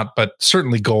maybe not. But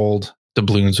certainly, gold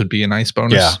doubloons would be a nice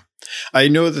bonus. Yeah, I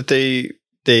know that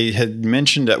they had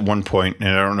mentioned at one point, and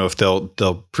I don't know if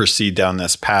they'll proceed down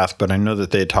this path, but I know that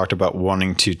they had talked about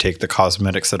wanting to take the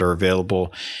cosmetics that are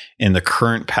available in the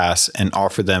current pass and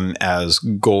offer them as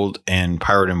gold and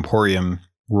Pirate Emporium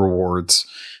rewards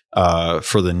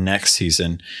for the next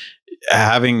season.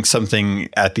 Having something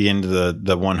at the end of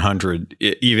the 100,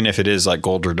 even if it is like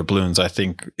gold or doubloons, I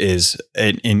think is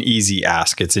an easy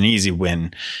ask. It's an easy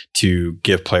win to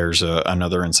give players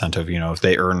another incentive. If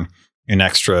they earn an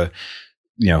extra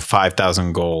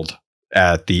 5,000 gold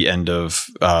at the end of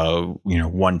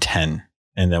 110,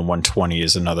 and then 120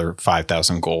 is another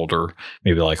 5,000 gold, or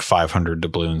maybe like 500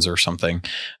 doubloons or something.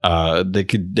 They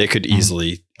could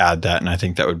easily add that, and I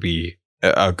think that would be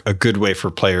a good way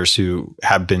for players who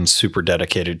have been super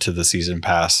dedicated to the season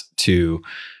pass to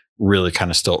really kind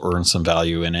of still earn some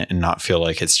value in it and not feel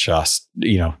like it's just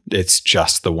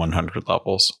the 100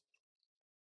 levels.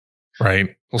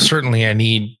 Right. Well, certainly I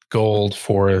need gold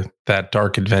for that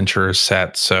Dark Adventurer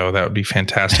set, so that would be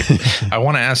fantastic. I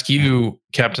want to ask you,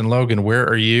 Captain Logan, where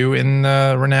are you in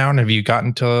Renown? Have you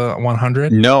gotten to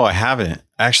 100? No, I haven't.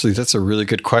 Actually, that's a really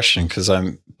good question, because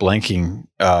I'm blanking.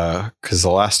 Because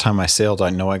the last time I sailed, I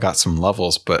know I got some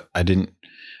levels, but I didn't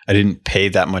pay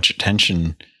that much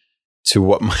attention to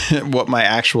what my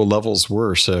actual levels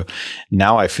were. So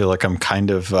now I feel like I'm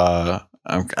kind of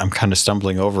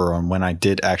stumbling over on when I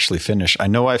did actually finish. I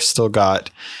know I've still got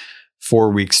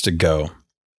 4 weeks to go,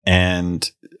 and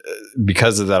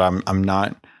because of that, I'm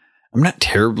not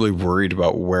terribly worried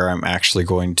about where I'm actually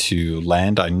going to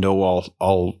land. I know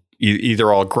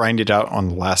I'll grind it out on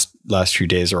the last few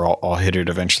days, or I'll hit it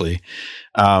eventually.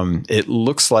 It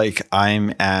looks like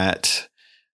I'm at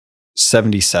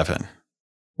 77,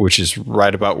 which is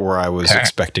right about where I was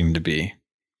expecting to be.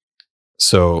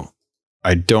 So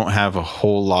I don't have a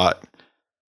whole lot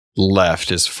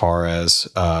left as far as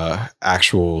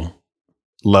actual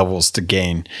levels to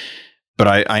gain, but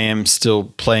I am still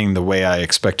playing the way I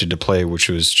expected to play, which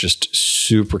was just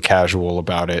super casual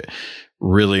about it,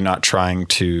 really not trying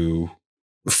to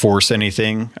force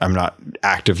anything. I'm not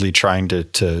actively trying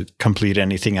to complete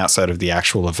anything outside of the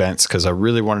actual events, because I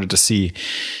really wanted to see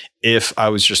if I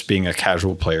was just being a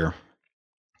casual player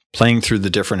playing through the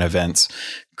different events,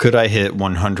 could I hit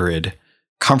 100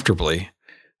 comfortably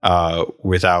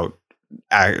without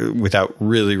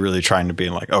really trying to be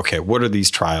like, okay, what are these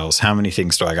trials? How many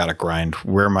things do I got to grind?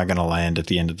 Where am I going to land at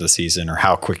the end of the season? Or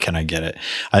how quick can I get it?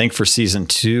 I think for season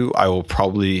 2, I will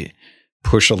probably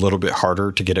push a little bit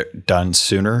harder to get it done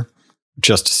sooner,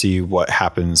 just to see what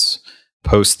happens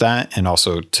post that, and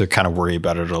also to kind of worry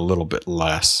about it a little bit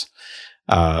less.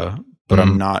 But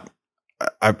I'm not,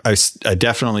 I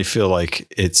definitely feel like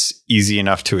it's easy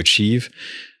enough to achieve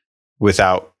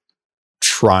without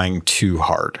trying too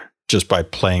hard, just by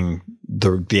playing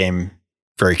the game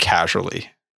very casually.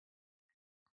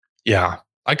 Yeah,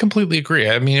 I completely agree.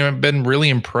 I mean, I've been really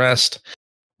impressed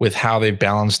with how they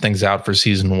balanced things out for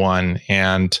season 1,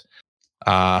 and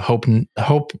hope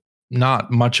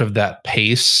not much of that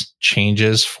pace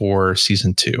changes for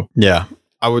season 2. Yeah,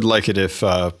 I would like it if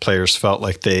players felt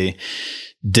like they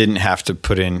didn't have to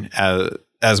put in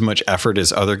as much effort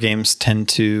as other games tend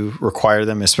to require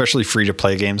them, especially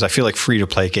free-to-play games. I feel like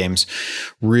free-to-play games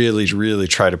really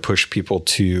try to push people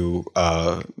to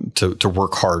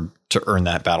work hard to earn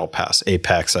that battle pass.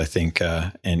 Apex, I think,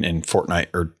 and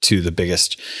Fortnite are two of the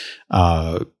biggest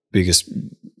kind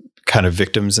kind of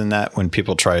victims in that. When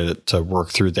people try to work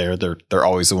through there, they're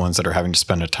always the ones that are having to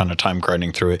spend a ton of time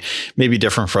grinding through it. Maybe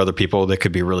different for other people. They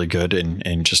could be really good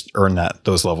and just earn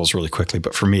those levels really quickly.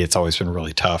 But for me, it's always been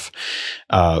really tough.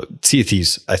 Sea of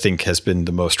Thieves, I think, has been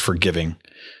the most forgiving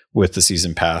with the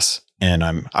season pass. And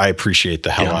I appreciate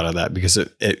the hell out of that, because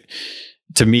it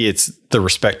to me, it's the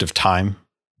respect of time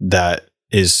that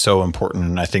is so important.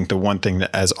 And I think the one thing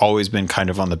that has always been kind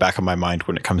of on the back of my mind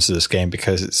when it comes to this game,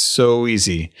 because it's so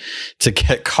easy to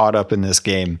get caught up in this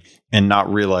game and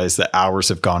not realize that hours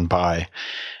have gone by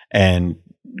and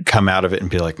come out of it and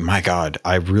be like, my God,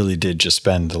 I really did just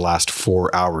spend the last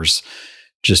 4 hours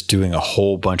just doing a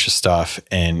whole bunch of stuff.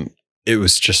 And it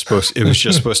was just supposed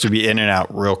to be in and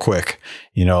out real quick,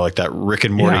 like that Rick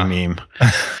and Morty meme.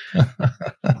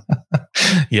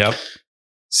 Yep.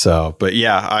 So, but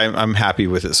yeah, I'm happy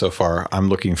with it so far. I'm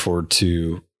looking forward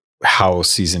to how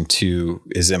season 2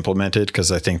 is implemented,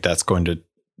 because I think that's going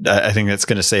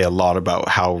to say a lot about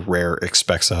how Rare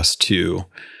expects us to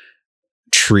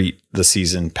treat the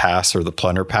season pass or the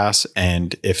plunder pass.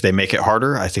 And if they make it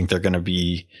harder, I think they're going to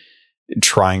be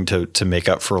trying to make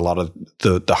up for a lot of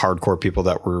the hardcore people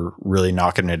that were really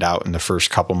knocking it out in the first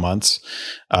couple months.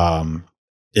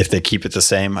 If they keep it the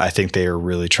same, I think they are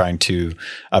really trying to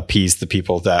appease the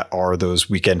people that are those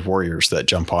weekend warriors that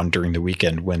jump on during the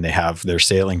weekend when they have their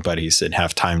sailing buddies and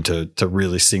have time to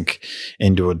really sink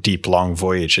into a deep, long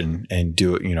voyage and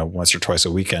do it, once or twice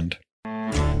a weekend.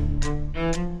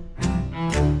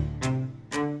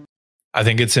 I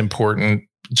think it's important,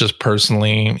 just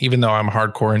personally, even though I'm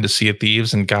hardcore into Sea of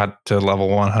Thieves and got to level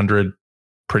 100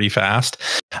 pretty fast,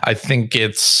 I think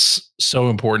it's so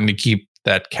important to keep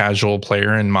that casual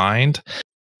player in mind.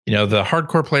 The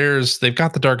hardcore players, they've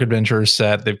got the Dark Adventurers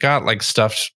set. They've got like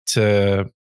stuff to,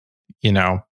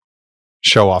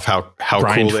 show off how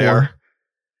cool they are.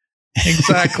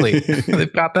 Exactly.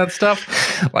 They've got that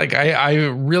stuff. Like I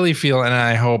really feel, and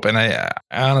I hope, and I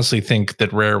honestly think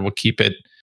that Rare will keep it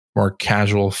more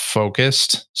casual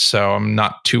focused. So I'm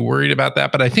not too worried about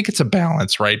that, but I think it's a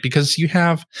balance, right? Because you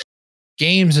have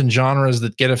games and genres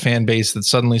that get a fan base that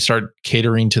suddenly start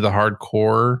catering to the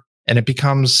hardcore, and it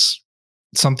becomes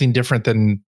something different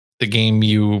than the game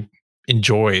you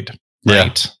enjoyed,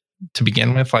 right? To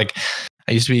begin with. Like,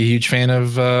 I used to be a huge fan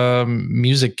of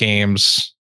music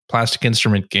games, Plastic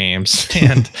Instrument games,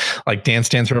 and like Dance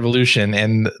Dance Revolution,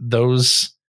 and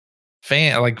those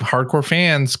hardcore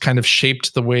fans kind of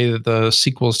shaped the way that the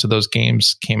sequels to those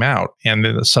games came out, and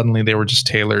then suddenly they were just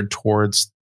tailored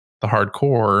towards the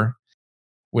hardcore,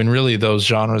 when really those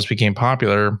genres became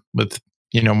popular with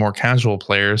more casual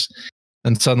players,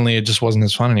 and suddenly it just wasn't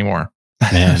as fun anymore.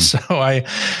 So I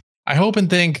hope and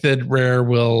think that Rare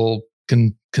will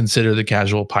consider the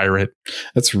casual pirate.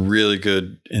 That's really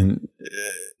good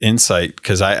insight,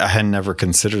 because I had never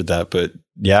considered that. But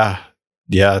yeah,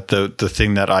 the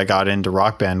thing that I got into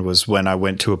Rock Band was when I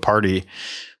went to a party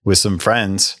with some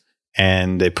friends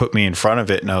and they put me in front of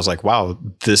it, and I was like, wow,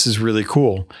 this is really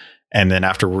cool. And then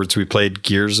afterwards we played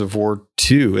Gears of War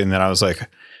 2, and then I was like,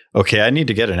 okay, I need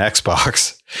to get an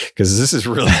Xbox, because this is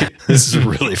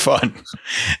really fun.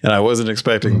 And I wasn't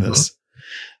expecting this.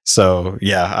 So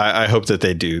yeah, I hope that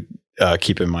they do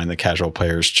keep in mind the casual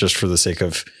players, just for the sake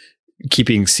of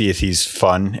keeping Sea of Thieves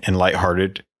fun and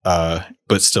lighthearted,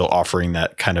 but still offering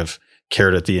that kind of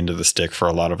carrot at the end of the stick for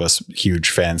a lot of us huge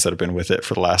fans that have been with it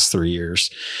for the last 3 years.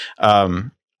 I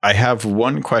have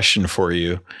one question for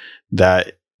you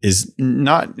that is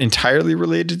not entirely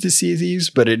related to Sea of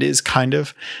Thieves, but it is kind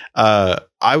of.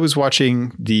 I was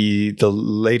watching the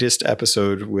latest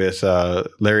episode with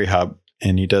Larry Hub,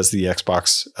 and he does the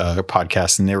Xbox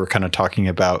podcast, and they were kind of talking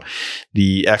about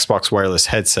the Xbox wireless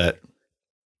headset,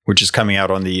 which is coming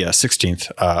out on the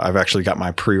 16th. I've actually got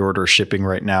my pre-order shipping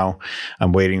right now.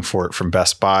 I'm waiting for it from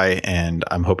Best Buy, and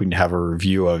I'm hoping to have a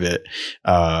review of it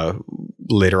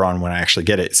later on when I actually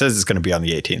get it. It says it's going to be on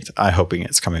the 18th. I'm hoping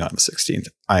it's coming on the 16th.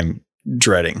 I'm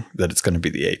dreading that it's going to be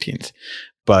the 18th.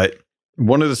 But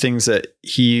one of the things that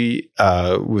he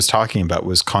was talking about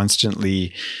was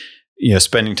constantly,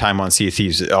 spending time on Sea of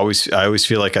Thieves. I always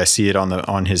feel like I see it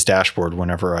on his dashboard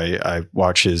whenever I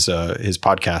watch his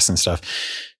podcasts and stuff.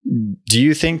 Do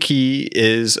you think he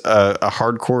is a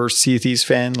hardcore Sea of Thieves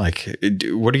fan? Like,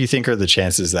 what do you think are the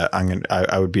chances that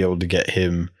I would be able to get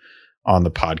him on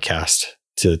the podcast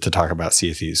to talk about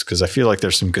Sea of Thieves? Because I feel like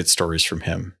there's some good stories from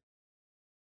him.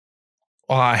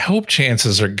 Well, I hope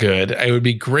chances are good. It would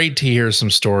be great to hear some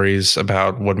stories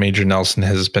about what Major Nelson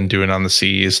has been doing on the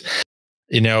seas.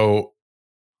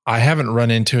 I haven't run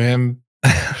into him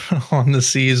on the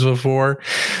seas before.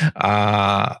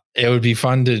 It would be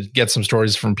fun to get some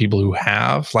stories from people who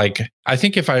have. Like, I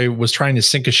think if I was trying to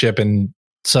sink a ship and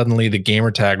suddenly the gamer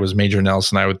tag was Major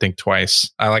Nelson, I would think twice.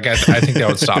 I think that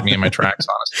would stop me in my tracks,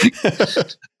 honestly.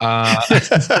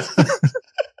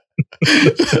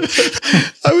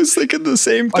 I was thinking the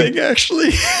same thing,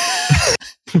 actually.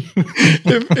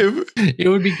 It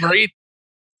would be great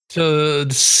to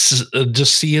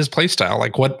just see his playstyle.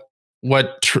 Like, what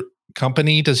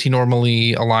company does he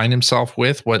normally align himself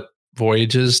with? What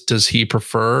voyages does he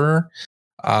prefer?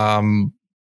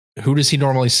 Who does he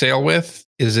normally sail with?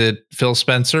 Is it Phil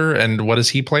Spencer? And what does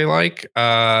he play like?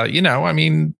 I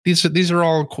mean, these are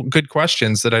all good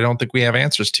questions that I don't think we have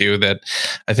answers to, that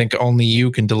I think only you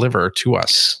can deliver to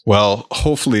us. Well,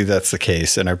 hopefully that's the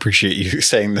case. And I appreciate you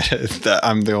saying that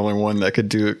I'm the only one that could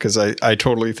do it, because I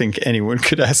totally think anyone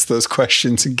could ask those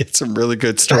questions and get some really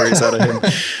good stories out of him.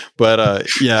 But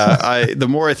the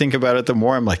more I think about it, the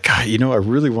more I'm like, God, I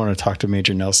really want to talk to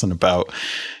Major Nelson about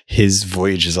his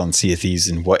voyages on Sea of Thieves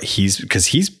and because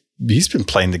he's been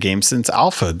playing the game since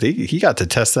alpha. He got to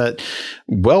test that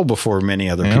well before many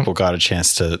other people got a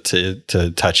chance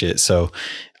to touch it. So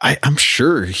I'm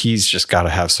sure he's just got to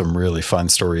have some really fun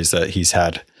stories that he's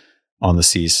had on the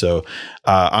seas. So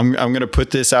I'm going to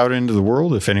put this out into the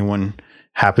world. If anyone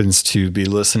happens to be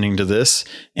listening to this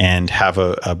and have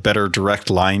a better direct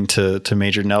line to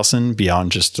Major Nelson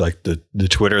beyond just like the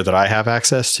Twitter that I have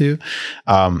access to,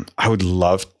 I would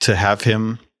love to have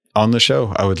him on the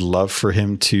show. I would love for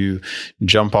him to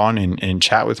jump on and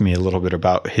chat with me a little bit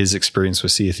about his experience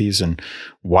with Sea of Thieves and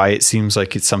why it seems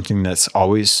like it's something that's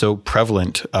always so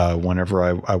prevalent whenever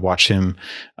I watch him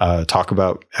talk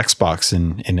about Xbox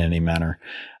in any manner.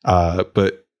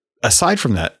 But aside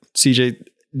from that, CJ,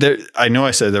 I know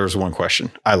I said there was one question.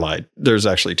 I lied. There's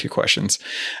actually two questions.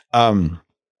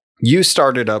 You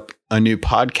started up a new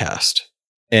podcast,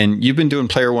 and you've been doing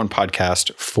Player One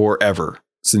Podcast forever.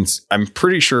 Since I'm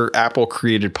pretty sure Apple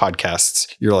created podcasts,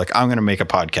 you're like, I'm going to make a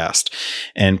podcast.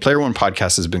 And Player One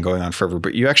Podcast has been going on forever,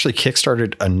 but you actually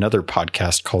kickstarted another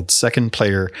podcast called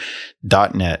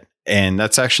secondplayer.net. And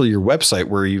that's actually your website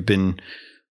where you've been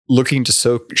looking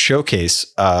to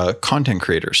showcase content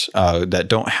creators that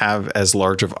don't have as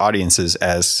large of audiences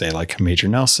as, say, like Major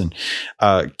Nelson.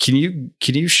 Can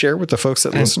you share with the folks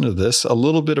that listen to this a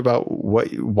little bit about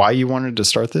why you wanted to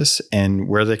start this and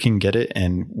where they can get it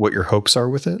and what your hopes are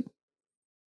with it?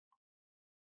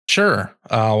 Sure.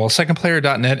 Well,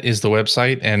 secondplayer.net is the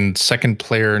website, and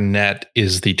secondplayernet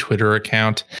is the Twitter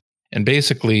account. And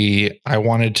basically, I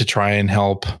wanted to try and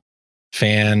help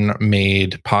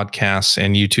fan-made podcasts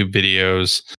and YouTube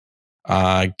videos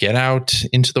get out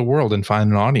into the world and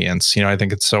find an audience. I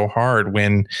think it's so hard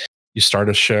when you start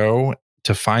a show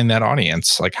to find that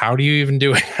audience. Like, how do you even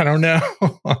do it? I don't know.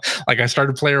 Like, I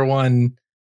started Player One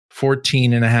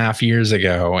 14 and a half years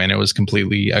ago, and it was a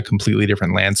completely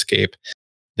different landscape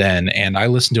then. And I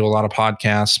listen to a lot of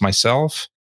podcasts myself.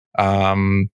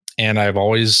 And I've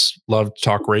always loved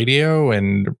talk radio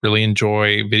and really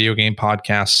enjoy video game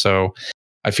podcasts. So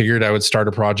I figured I would start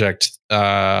a project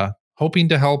hoping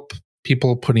to help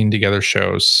people putting together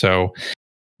shows. So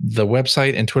the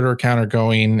website and Twitter account are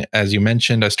going. As you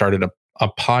mentioned, I started a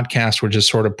podcast, which is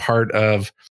sort of part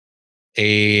of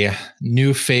a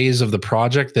new phase of the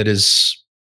project that is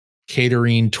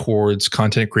catering towards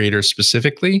content creators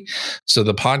specifically. So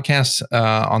the podcast,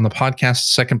 on the podcast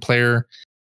Second Player,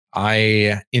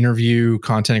 I interview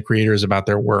content creators about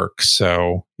their work.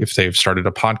 So if they've started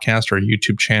a podcast or a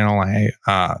YouTube channel, I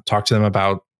talk to them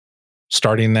about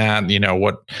starting that.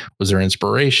 What was their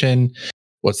inspiration?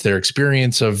 What's their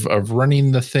experience of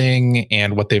running the thing,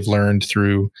 and what they've learned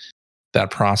through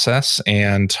that process.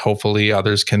 And hopefully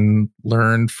others can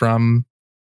learn from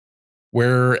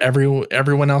where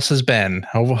everyone else has been.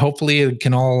 Hopefully it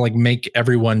can all make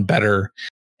everyone better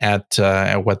at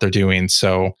what they're doing.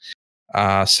 So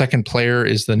Second Player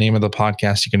is the name of the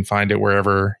podcast. You can find it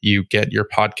wherever you get your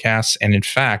podcasts. And in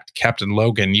fact, Captain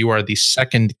Logan, you are the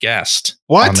second guest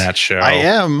on that show. I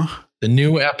am. The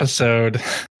new episode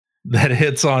that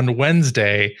hits on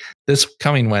Wednesday, this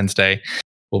coming Wednesday,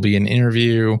 will be an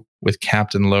interview with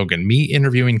Captain Logan. Me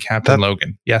interviewing Captain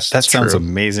Logan. Yes, that sounds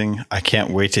amazing. I can't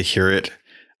wait to hear it.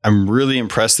 I'm really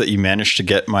impressed that you managed to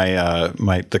get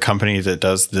the company that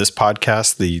does this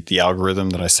podcast, the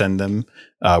algorithm that I send them,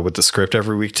 with the script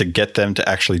every week to get them to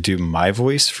actually do my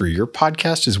voice for your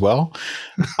podcast as well.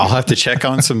 I'll have to check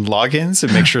on some logins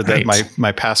and make sure that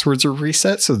my passwords are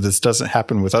reset so this doesn't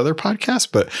happen with other podcasts.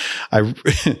 But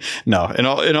no,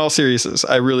 in all seriousness,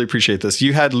 I really appreciate this.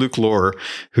 You had Luke Lohr,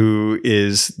 who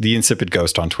is the Insipid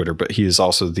Ghost on Twitter, but he is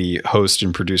also the host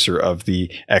and producer of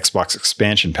the Xbox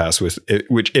Expansion Pass,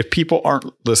 which if people aren't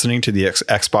listening to the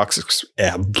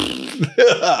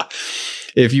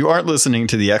if you aren't listening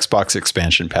to the Xbox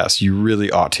Expansion Pass, you really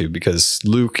ought to, because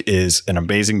Luke is an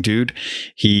amazing dude.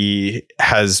 He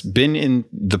has been in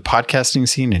the podcasting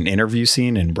scene and interview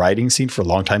scene and writing scene for a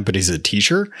long time, but he's a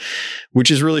teacher, which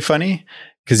is really funny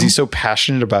because he's so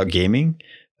passionate about gaming.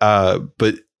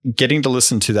 But getting to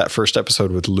listen to that first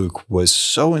episode with Luke was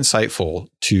so insightful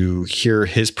to hear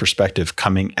his perspective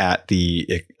coming at the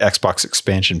Xbox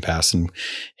Expansion Pass and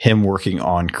him working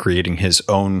on creating his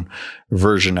own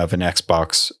version of an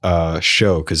Xbox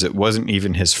show, because it wasn't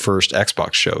even his first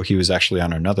Xbox show. He was actually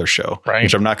on another show,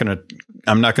 which I'm not going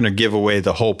to give away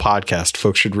the whole podcast.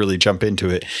 Folks should really jump into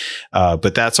it.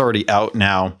 But that's already out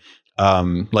now.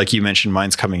 Like you mentioned,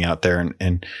 mine's coming out there,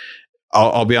 and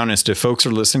I'll be honest, if folks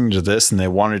are listening to this and they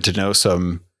wanted to know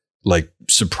some like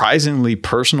surprisingly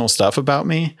personal stuff about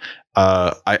me,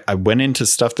 I went into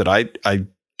stuff that I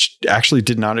actually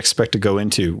did not expect to go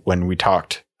into when we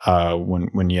talked,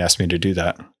 when you asked me to do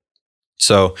that.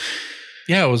 So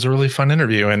yeah, it was a really fun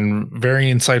interview and very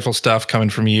insightful stuff coming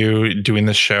from you doing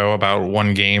this show about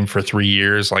one game for 3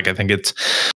 years. Like, I think it's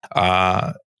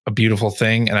a beautiful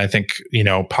thing. And I think,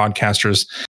 podcasters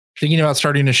thinking about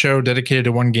starting a show dedicated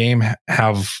to one game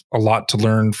have a lot to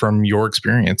learn from your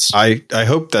experience. I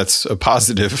hope that's a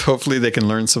positive. Hopefully they can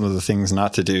learn some of the things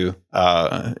not to do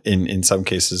in some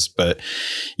cases. But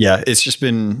yeah, it's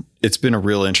been a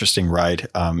real interesting ride.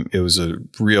 It was a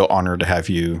real honor to have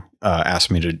you ask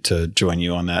me to join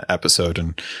you on that episode.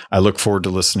 And I look forward to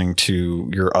listening to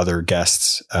your other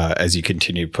guests as you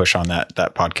continue to push on that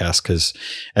podcast, because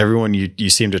everyone you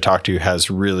seem to talk to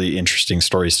has really interesting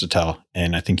stories to tell.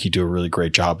 And I think you do a really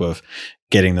great job of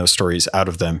getting those stories out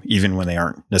of them, even when they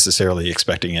aren't necessarily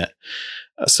expecting it.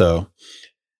 So...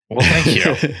 Well, thank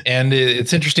you. And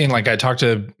it's interesting. Like, I talked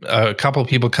to a couple of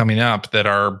people coming up that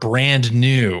are brand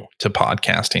new to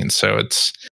podcasting. So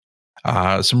it's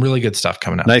some really good stuff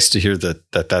coming up. Nice to hear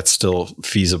that's still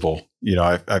feasible.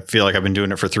 I feel like I've been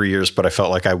doing it for 3 years, but I felt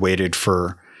like I waited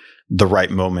for the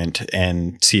right moment,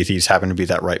 and Sea of Thieves happened to be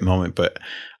that right moment. But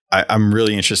I'm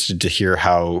really interested to hear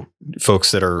how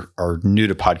folks that are new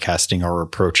to podcasting are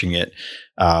approaching it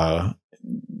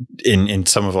in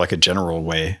some of like a general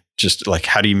way. Just like,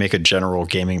 how do you make a general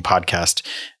gaming podcast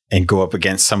and go up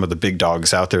against some of the big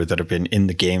dogs out there that have been in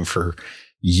the game for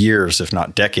years, if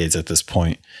not decades at this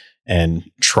point, and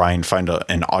try and find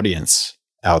an audience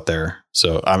out there?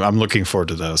 So I'm looking forward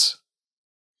to those.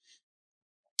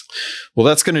 Well,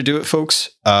 that's going to do it,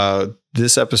 folks.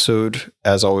 This episode,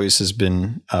 as always, has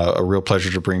been a real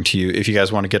pleasure to bring to you. If you guys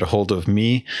want to get a hold of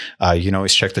me, you can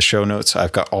always check the show notes.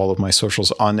 I've got all of my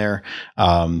socials on there.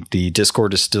 The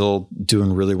Discord is still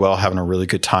doing really well, having a really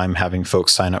good time having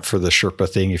folks sign up for the Sherpa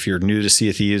thing. If you're new to Sea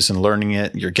of Thieves and learning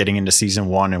it, you're getting into season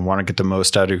 1 and want to get the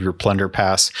most out of your Plunder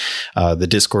Pass, the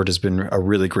Discord has been a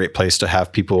really great place to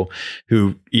have people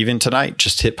who even tonight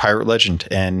just hit Pirate Legend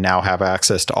and now have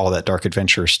access to all that Dark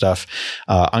Adventure stuff.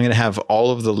 I'm going to have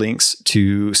all of the links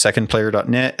to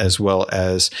secondplayer.net as well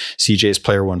as CJ's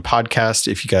Player One podcast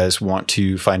if you guys want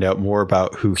to find out more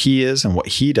about who he is and what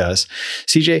he does.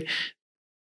 CJ,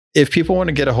 if people want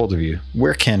to get a hold of you,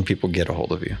 where can people get a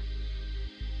hold of you?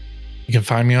 You can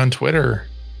find me on Twitter.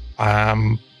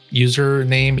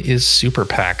 Username is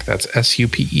Superpac. That's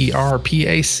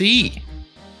SUPERPAC.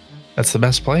 That's the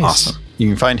best place. Awesome. You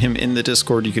can find him in the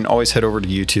Discord. You can always head over to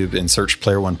YouTube and search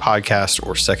Player One Podcast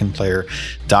or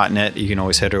secondplayer.net. You can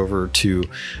always head over to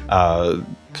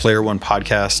Player One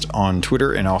Podcast on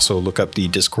Twitter and also look up the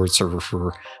Discord server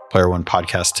for Player One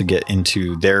Podcast to get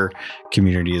into their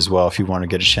community as well. If you want to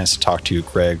get a chance to talk to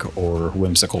Greg or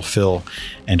Whimsical Phil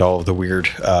and all of the weird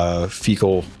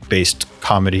fecal-based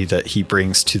comedy that he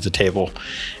brings to the table.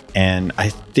 And I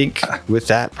think with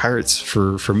that, Pirates,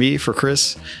 for me, for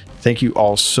Chris, thank you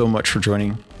all so much for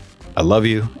joining. I love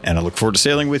you, and I look forward to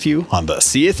sailing with you on the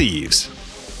Sea of Thieves.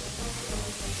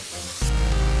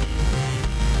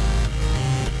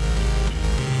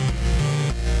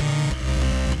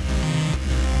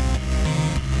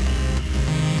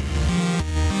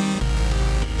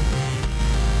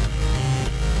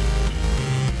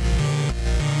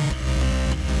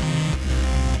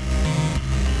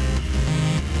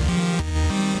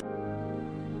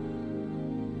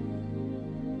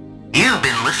 You now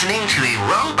been listening to a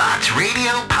Robots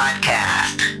Radio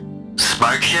podcast.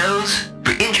 Smart shows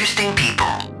for interesting people.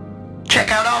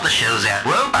 Check out all the shows at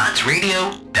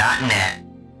robotsradio.net.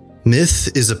 Myth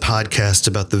is a podcast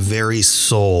about the very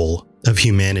soul of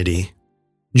humanity.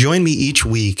 Join me each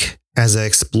week as I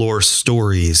explore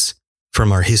stories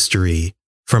from our history,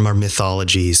 from our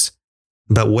mythologies,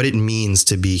 about what it means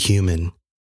to be human.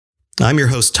 I'm your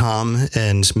host, Tom,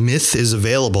 and Myth is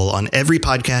available on every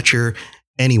podcatcher,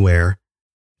 anywhere.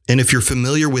 And if you're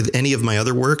familiar with any of my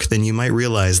other work, then you might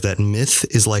realize that Myth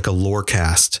is like a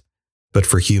lorecast, but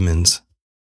for humans.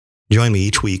 Join me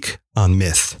each week on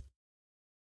Myth.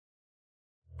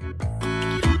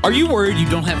 Are you worried you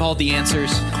don't have all the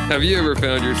answers? Have you ever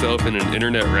found yourself in an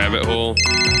internet rabbit hole?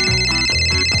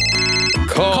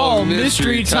 Call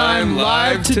Mystery Time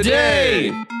live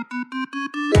today!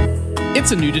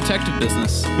 It's a new detective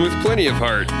business. With plenty of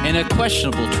heart. And a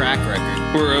questionable track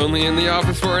record. We're only in the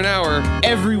office for an hour.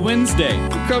 Every Wednesday.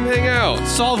 Come hang out.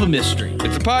 Solve a mystery.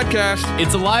 It's a podcast.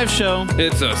 It's a live show.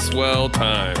 It's a swell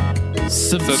time.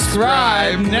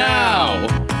 Subscribe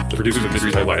now! The producers of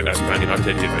Mystery Time Live ask you kindly not to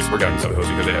take the advice or guidance of the host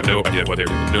because they have no idea what they're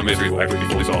doing. No mystery will actually be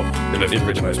fully solved unless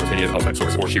intervention by a spontaneous outside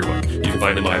source or sheer luck. You can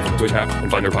find them live on the Twitch app and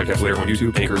find their podcast later on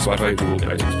YouTube, Anchor, Spotify, Google,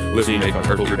 and iTunes. Listening may cause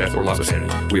hurtful to your death or loss of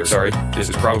sanity. We are sorry. This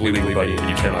is probably legally binding and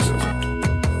you cannot listen.